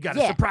Oh, you got a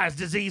yeah. surprise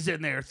disease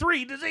in there.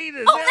 3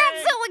 diseases. Oh, Hey!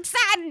 that's so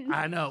exciting.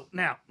 I know.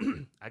 Now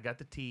I got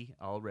the tea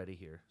all ready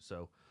here.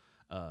 So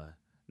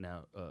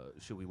now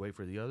should we wait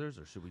for the others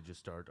or should we just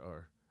start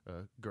our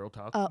girl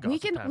talk? We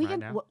gossip time we right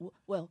can, now?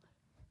 well,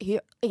 here,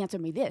 answer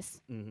me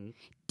this. Mm-hmm.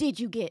 Did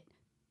you get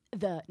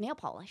the nail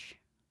polish?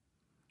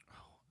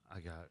 I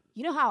got.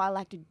 You know how I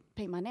like to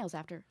paint my nails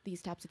after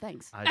these types of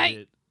things. I Hey!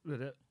 did.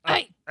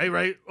 Hey! Hey,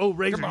 Ray. Oh,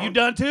 Razor, Come you on.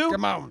 done too?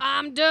 Come on.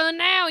 I'm done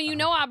now. You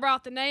know I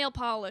brought the nail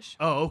polish.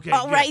 Oh, okay.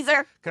 Oh, good.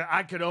 Razor, 'Cause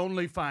I could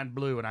only find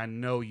blue, and I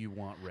know you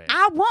want red.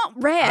 I want I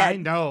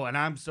red. know, and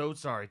I'm so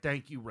sorry.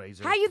 Thank you,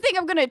 Razor. How you think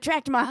I'm going to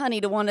attract my honey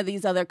to one of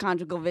these other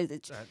conjugal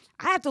visits? That's-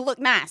 I have to look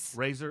nice.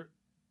 Razor,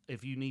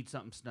 if you need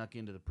something snuck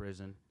into the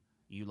prison,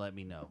 you let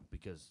me know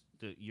because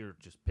you're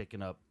just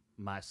picking up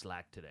my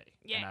slack today.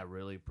 Yeah. And I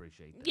really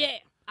appreciate that. Yeah,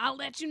 I'll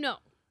let you know.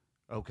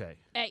 Okay.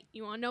 Hey,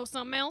 you want to know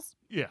something else?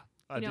 Yeah,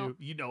 I You know- do.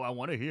 You know I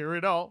want to hear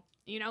it all.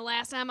 You know,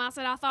 last time I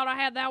said I thought I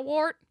had that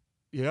wart,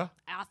 Yeah?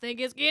 I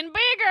think it's getting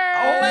bigger.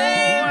 Oh,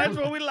 that's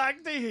what we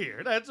like to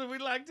hear. That's what we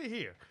like to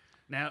hear.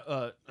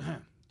 Now,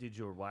 did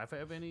your wife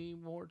have any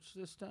warts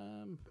this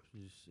time?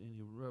 Just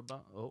any rub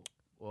on?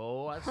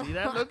 Oh, I see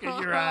that look in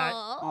your eye.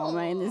 Oh,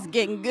 man, this is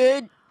getting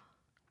good.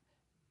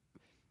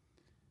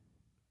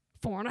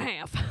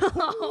 4.5.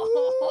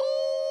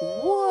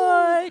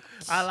 What?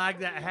 I like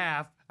that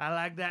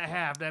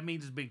half. That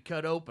means it's been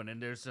cut open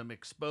and there's some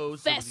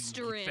exposed so you can get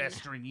Festering.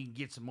 festering. You can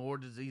get some more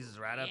diseases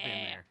right up in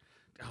Yeah. there.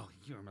 Oh,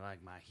 you're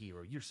like my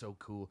hero. You're so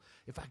cool.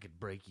 If I could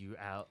break you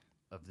out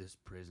of this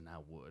prison, I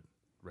would.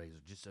 Razor,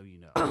 just so you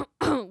know.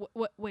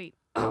 Wait.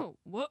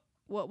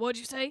 What'd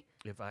you say?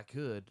 If I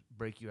could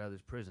break you out of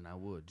this prison, I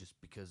would. Just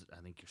because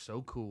I think you're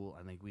so cool.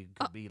 I think we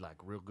could be like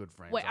real good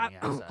friends Wait, on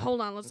the outside.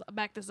 hold on. Let's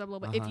back this up a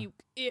little bit. Uh-huh.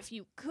 If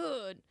you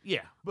could,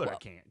 Yeah, but I Well,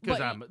 can't because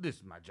but this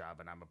is my job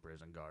and I'm a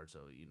prison guard,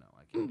 so you know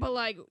I can't.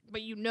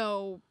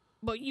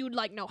 but you'd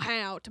like know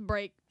how to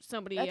break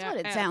somebody That's out, what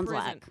it out of sounds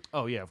prison. like.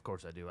 Oh yeah, of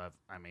course I do. I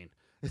mean,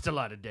 it's a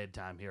lot of dead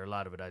time here. A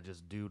lot of it I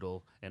just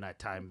doodle and I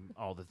time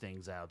all the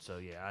things out. So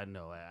yeah, I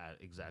know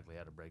exactly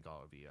how to break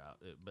all of you out,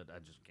 but I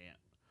just can't.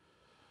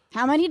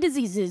 How many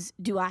diseases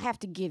do I have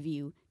to give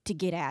you to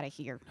get out of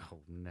here? Oh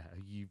no,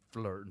 you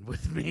flirting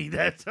with me?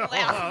 That's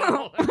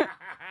all.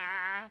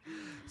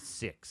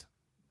 6.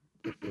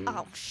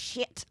 Oh,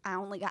 shit. I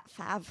only got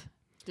 5.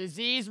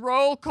 Disease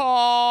roll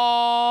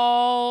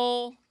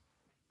call.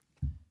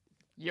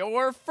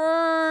 You're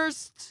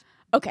first.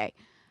 Okay.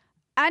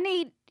 I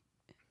need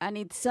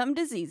some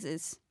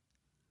diseases.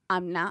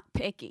 I'm not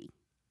picky.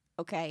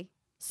 Okay?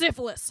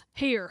 Syphilis.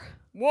 Here.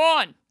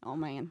 1. Oh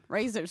man,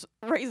 razors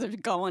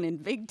going in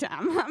big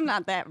time. I'm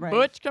not that brave.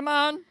 Butch, come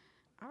on.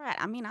 All right.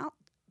 I mean,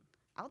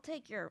 I'll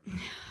take your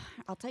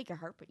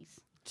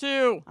herpes.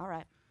 2. All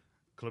right.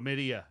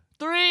 Chlamydia.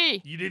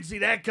 3. You didn't see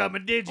that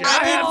coming, did you?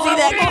 I didn't see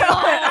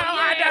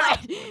that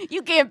coming.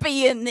 You can't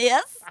be in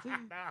this.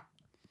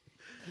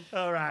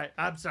 All right.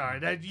 I'm sorry.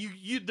 That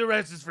you. The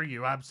rest is for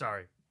you. I'm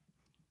sorry.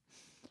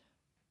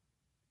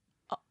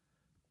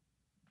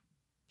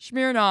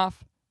 Smirnoff.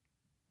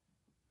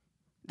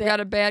 They got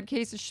a bad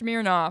case of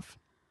Smirnoff.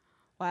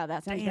 Wow,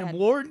 that sounds Damn, bad.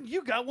 Warden,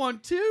 you got one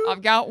too.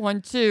 I've got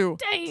one too.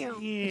 Damn.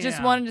 Yeah.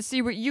 Just wanted to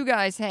see what you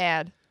guys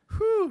had.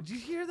 Whew, did you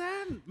hear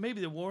that?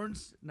 Maybe the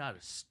Warden's not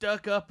as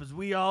stuck up as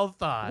we all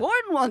thought.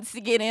 Warden wants to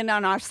get in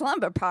on our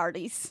slumber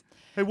parties.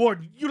 Hey,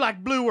 Warden, you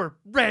like blue or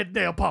red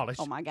nail polish?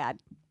 Oh my God.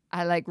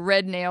 I like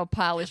red nail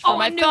polish for Oh,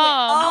 my I knew it. thumb.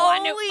 Oh, I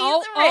knew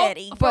he's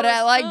ready. But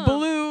I like thumb.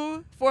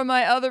 blue for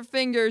my other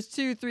fingers,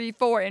 2, 3,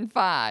 4, and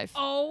 5.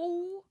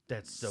 Oh.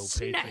 That's so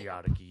Snap.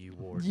 patriotic of you,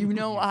 Warden. You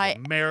know You're I-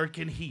 an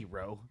American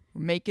hero.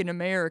 Making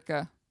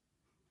America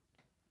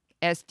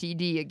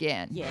STD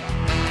again. Yeah.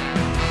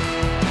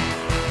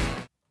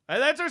 And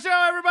that's our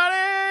show, everybody.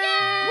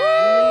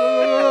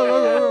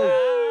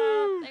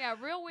 They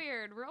got real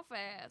weird real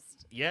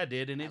fast. Yeah, it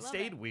did, and I it love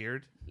stayed it.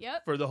 weird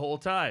Yep. for the whole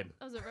time.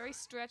 That was a very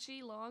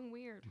stretchy, long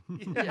weird.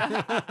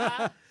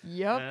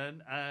 Yep.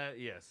 And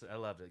yes, I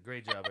loved it.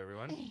 Great job,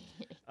 everyone.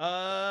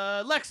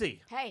 Lexi,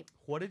 Hey,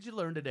 what did you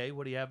learn today?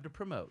 What do you have to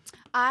promote?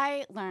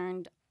 I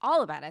learned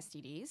all about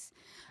STDs.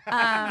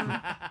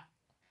 I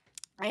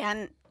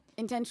hadn't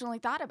intentionally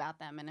thought about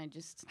them, and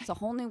it's a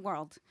whole new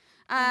world.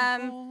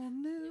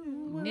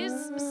 Is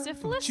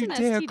syphilis Don't you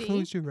an dare STD?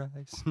 close your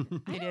eyes.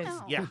 It is.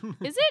 know. Yeah,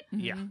 Is it?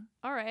 yeah.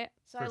 All right.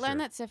 So I For learned sure.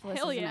 that syphilis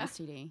Hell is yeah. an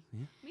STD.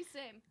 Me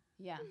same.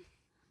 Yeah.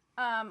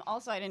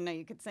 Also, I didn't know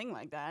you could sing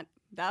like that.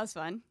 That was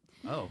fun.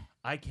 Oh,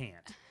 I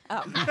can't.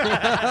 Oh.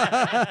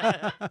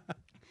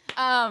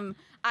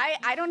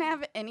 I don't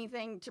have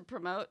anything to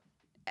promote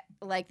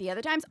like the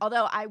other times,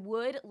 although I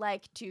would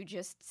like to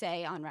just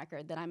say on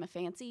record that I'm a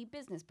fancy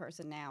business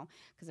person now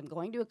because I'm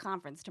going to a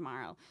conference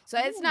tomorrow. So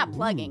it's not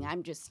plugging.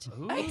 I'm just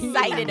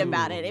excited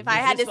about it. If I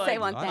Is had to this say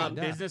like one a thing.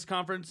 Yeah. business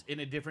conference in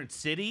a different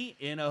city,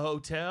 in a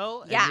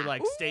hotel, and Yeah. you're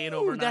like staying Ooh,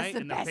 overnight that's the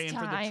and they're best paying for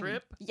the time.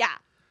 trip. Yeah.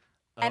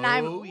 And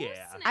I'm- oh,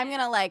 yeah. I'm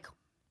going to like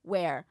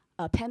wear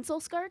a pencil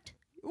skirt.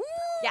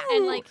 Yeah.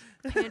 And like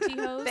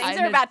pantyhose. Things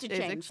are about to is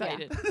change, yeah.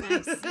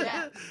 Excited. Nice.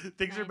 Yeah.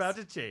 Things are about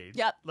to change.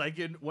 Yep. Like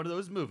in one of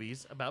those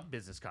movies about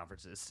business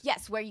conferences.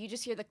 Yes, where you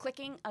just hear the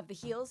clicking of the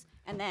heels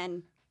and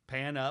then,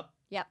 Pan up,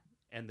 yep,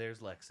 and there's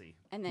Lexi.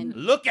 and then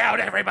Look out,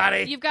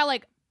 everybody! You've got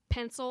like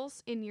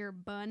pencils in your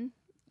bun,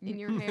 in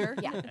your hair,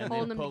 Yeah. and holding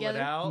then them pull together.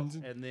 it out,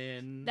 and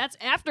then That's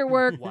after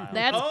work. Wow.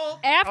 That's Oh,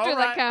 after all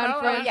right, the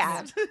conference.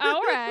 yeah.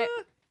 All right.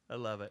 I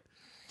love it.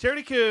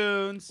 Charity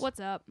Coons. What's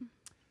up?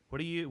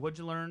 What'd you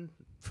learn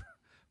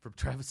from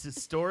Travis's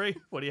story?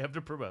 What do you have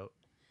to promote?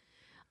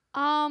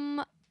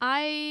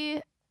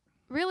 I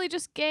really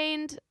just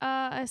gained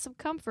some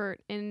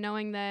comfort in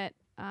knowing that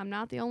I'm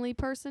not the only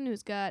person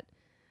who's got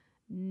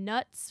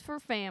nuts for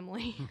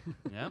family.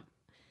 Yep.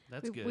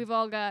 That's good. We've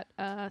all got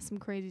some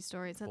crazy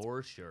stories.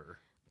 For sure.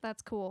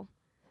 That's cool.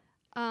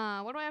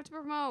 What do I have to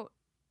promote?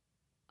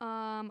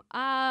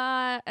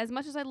 As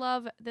much as I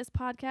love this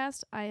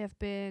podcast, I have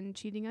been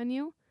cheating on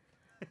you.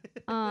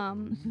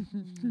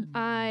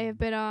 I have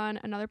been on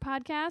another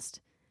podcast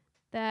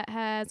that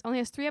only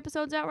has 3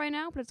 episodes out right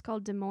now, but it's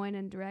called Des Moines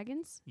and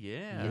Dragons.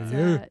 Yeah. It's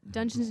Yeah. a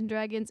Dungeons and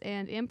Dragons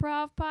and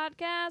improv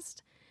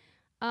podcast,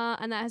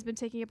 and that has been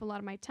taking up a lot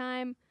of my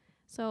time.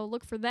 So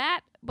look for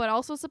that, but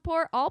also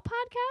support all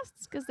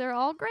podcasts because they're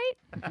all great.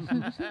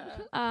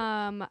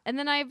 And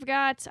then I've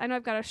got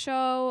a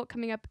show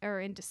coming up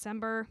in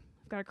December.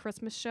 I've got a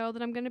Christmas show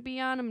that I'm going to be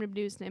on. I'm going to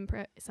do some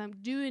improv. So I'm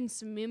doing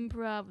some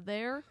improv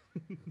there.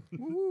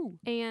 Woo.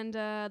 And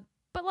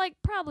but like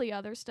probably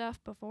other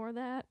stuff before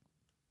that.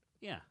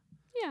 Yeah.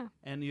 Yeah,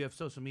 And you have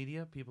social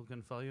media. People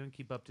can follow you and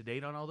keep up to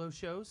date on all those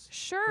shows. For the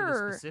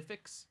sure.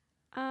 specifics.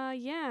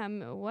 Yeah,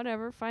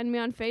 whatever. Find me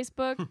on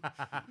Facebook.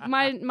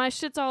 my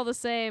shit's all the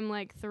same,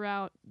 like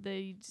throughout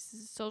the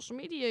social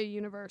media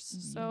universe.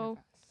 So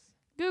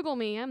Google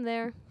me. I'm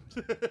there.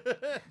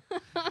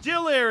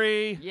 Jill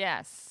Leary.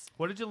 Yes.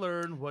 What did you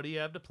learn? What do you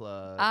have to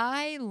plug?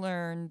 I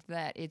learned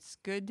that it's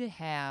good to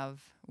have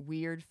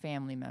weird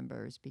family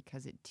members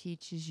because it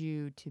teaches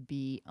you to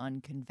be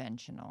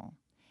unconventional.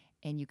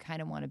 And you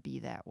kind of want to be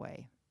that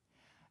way.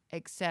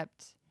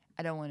 Except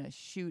I don't want to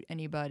shoot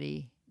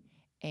anybody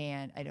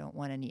and I don't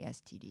want any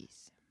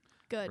STDs.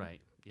 Good. Right.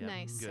 Yep.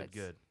 Nice. Good,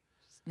 good.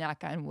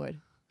 Knock on wood.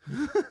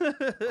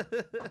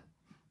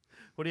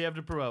 What do you have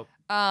to promote?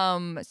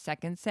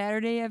 Second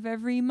Saturday of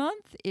every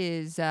month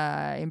is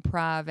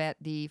improv at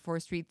the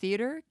 4th Street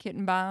Theater,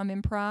 Kittenbaum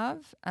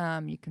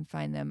Improv. You can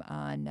find them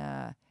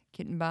on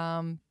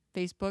Kittenbaum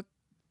Facebook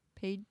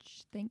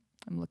page thing.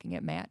 I'm looking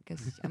at Matt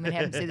because I'm going to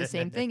have him say the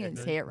same thing and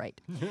say it right.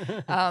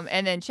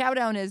 And then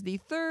Chowdown is the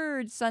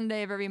third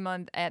Sunday of every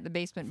month at the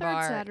Basement Third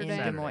Bar Saturday. in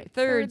Des Moines. Saturday.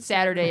 Third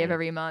Saturday of Saturday.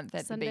 every month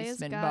at Sunday the is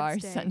Basement God's Bar.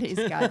 day.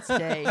 Sunday's God's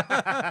Day.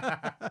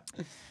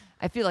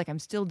 I feel like I'm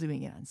still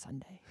doing it on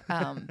Sunday.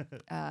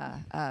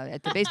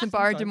 At the Basement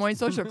Bar, Des Moines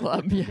Social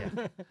Club. Yeah.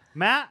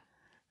 Matt?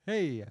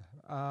 Hey,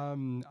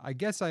 I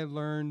guess I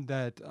learned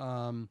that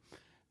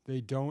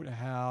they don't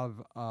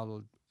have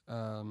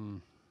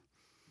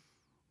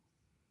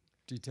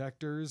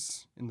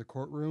detectors in the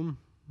courtroom.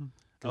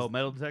 Oh,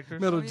 metal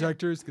detectors? Metal yeah.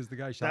 detectors, because the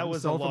guy shot That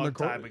was a himself in long the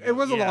court. time ago. It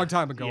was a Yeah. long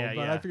time ago, Yeah,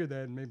 but yeah. I figured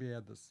that maybe they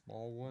had the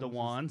small ones,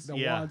 wands, the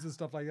yeah. wands and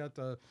stuff like that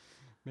to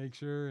make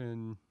sure.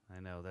 And I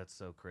know, that's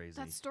so crazy.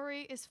 That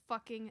story is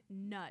fucking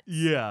nuts.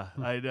 Yeah,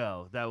 I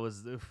know. That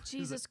was the...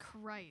 Jesus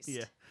Christ.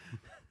 Yeah.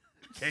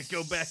 Can't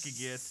go back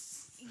again.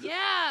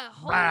 Yeah.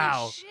 Holy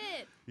Wow.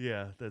 shit.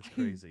 Yeah, that's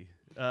crazy.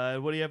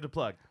 What do you have to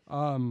plug?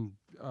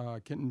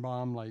 Kitten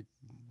Bomb, like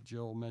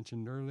Jill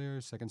mentioned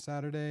earlier, second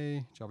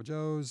Saturday, Java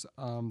Joe's.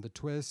 The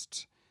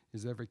Twist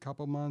is every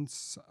couple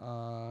months.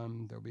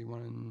 There'll be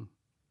one in,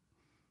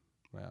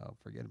 well,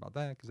 forget about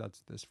that because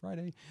that's this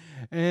Friday.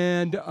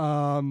 And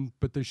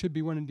but there should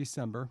be one in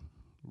December.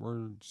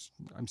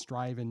 I'm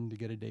striving to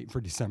get a date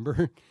for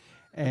December.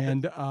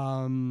 And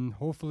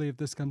hopefully if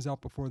this comes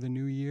out before the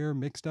new year,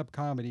 Mixed Up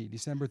Comedy,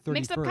 December 31st.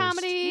 Mixed Up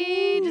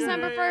Comedy,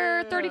 December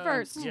Yeah.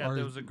 31st. Yeah, Or-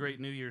 there was a great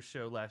New Year's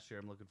show last year.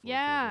 I'm looking forward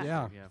Yeah. to it. this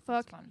Yeah. year.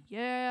 Fuck fun.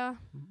 yeah.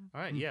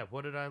 All right, yeah.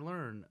 What did I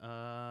learn?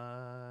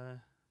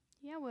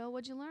 Yeah, Will,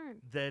 what'd you learn?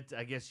 That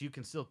I guess you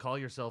can still call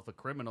yourself a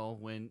criminal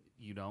when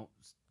you don't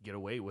get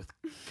away with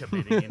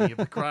committing any of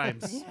the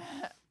crimes.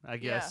 Yeah. I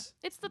guess.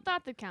 It's the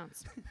thought that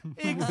counts.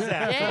 Exactly.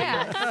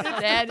 Yeah. It's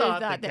That the is thought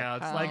that that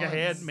counts. counts. Like a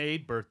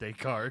handmade birthday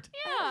card.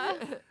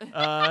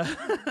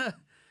 Yeah.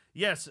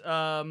 Yes.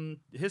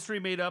 History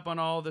Made Up on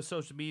all the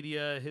social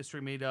media.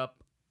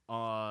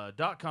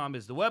 HistoryMadeUp.com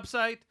is the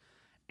website.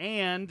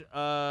 And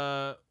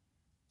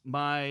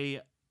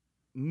my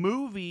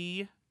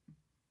movie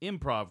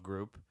improv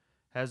group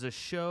has a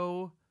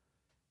show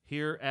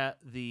here at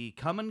the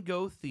Come and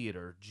Go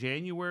Theater,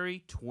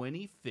 January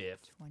 25th,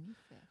 25th.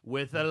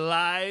 with a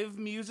live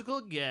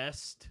musical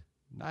guest.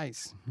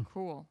 Nice.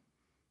 Cool.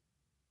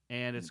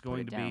 And it's Put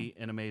going it to down. be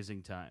an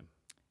amazing time.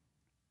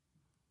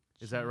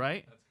 Is that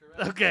right? That's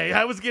correct. Okay,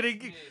 I was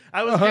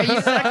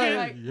the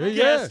second Yeah,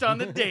 guest yeah. on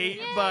the date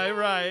by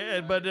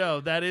Ryan, but no,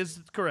 that is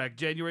correct.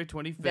 January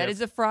 25th. That is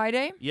a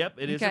Friday. Yep,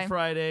 it is a Okay.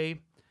 Friday.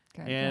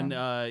 Okay, And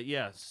cool.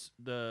 yes,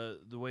 the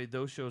way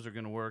those shows are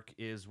going to work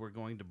is we're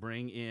going to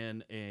bring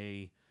in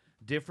a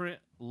different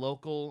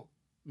local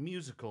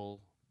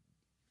musical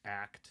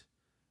act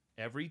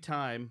every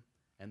time,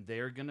 and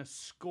they're going to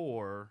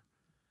score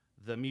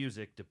the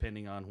music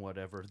depending on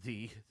whatever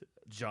the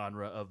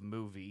genre of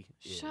movie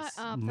is. Shut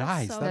up.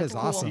 Nice, That's so that is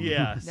cool. awesome.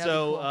 Yeah, That'd be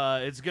so cool.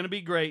 it's going to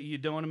be great. You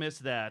don't want to miss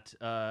that.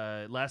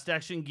 Last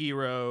Action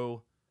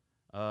Giro,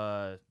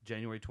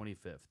 January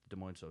 25th, Des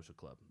Moines Social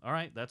Club. All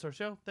right, that's our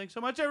show. Thanks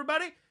so much,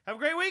 everybody. Have a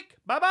great week.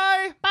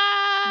 Bye-bye.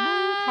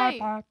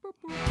 Bye.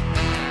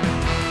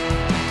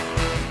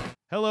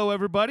 Hello,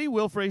 everybody.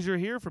 Will Frazier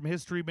here from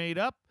History Made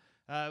Up.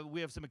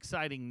 We have some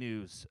exciting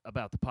news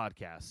about the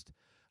podcast.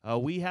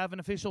 We have an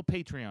official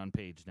Patreon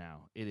page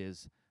now. It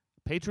is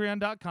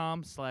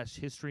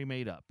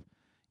patreon.com/historymadeup.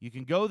 You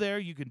can go there.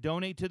 You can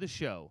donate to the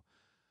show.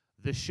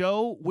 The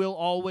show will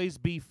always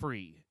be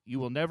free. You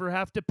will never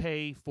have to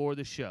pay for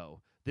the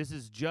show. This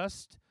is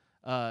just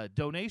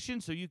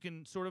donation, so you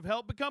can sort of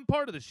help become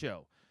part of the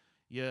show.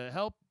 You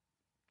help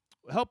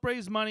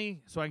raise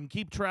money so I can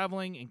keep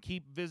traveling and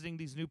keep visiting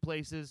these new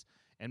places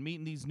and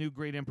meeting these new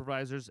great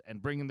improvisers and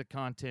bringing the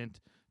content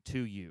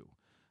to you.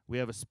 We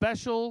have a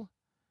special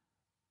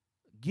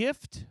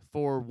gift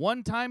for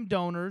one-time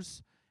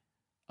donors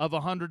of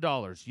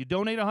 $100. You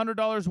donate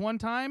 $100 one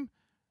time,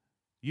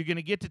 you're going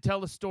to get to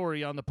tell a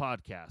story on the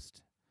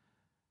podcast.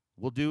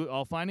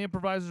 I'll find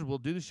improvisers, we'll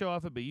do the show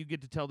off it, but you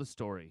get to tell the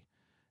story.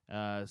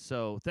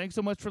 So thanks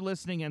so much for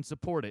listening and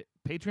support it.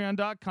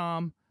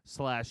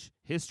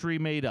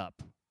 Patreon.com/historymadeup.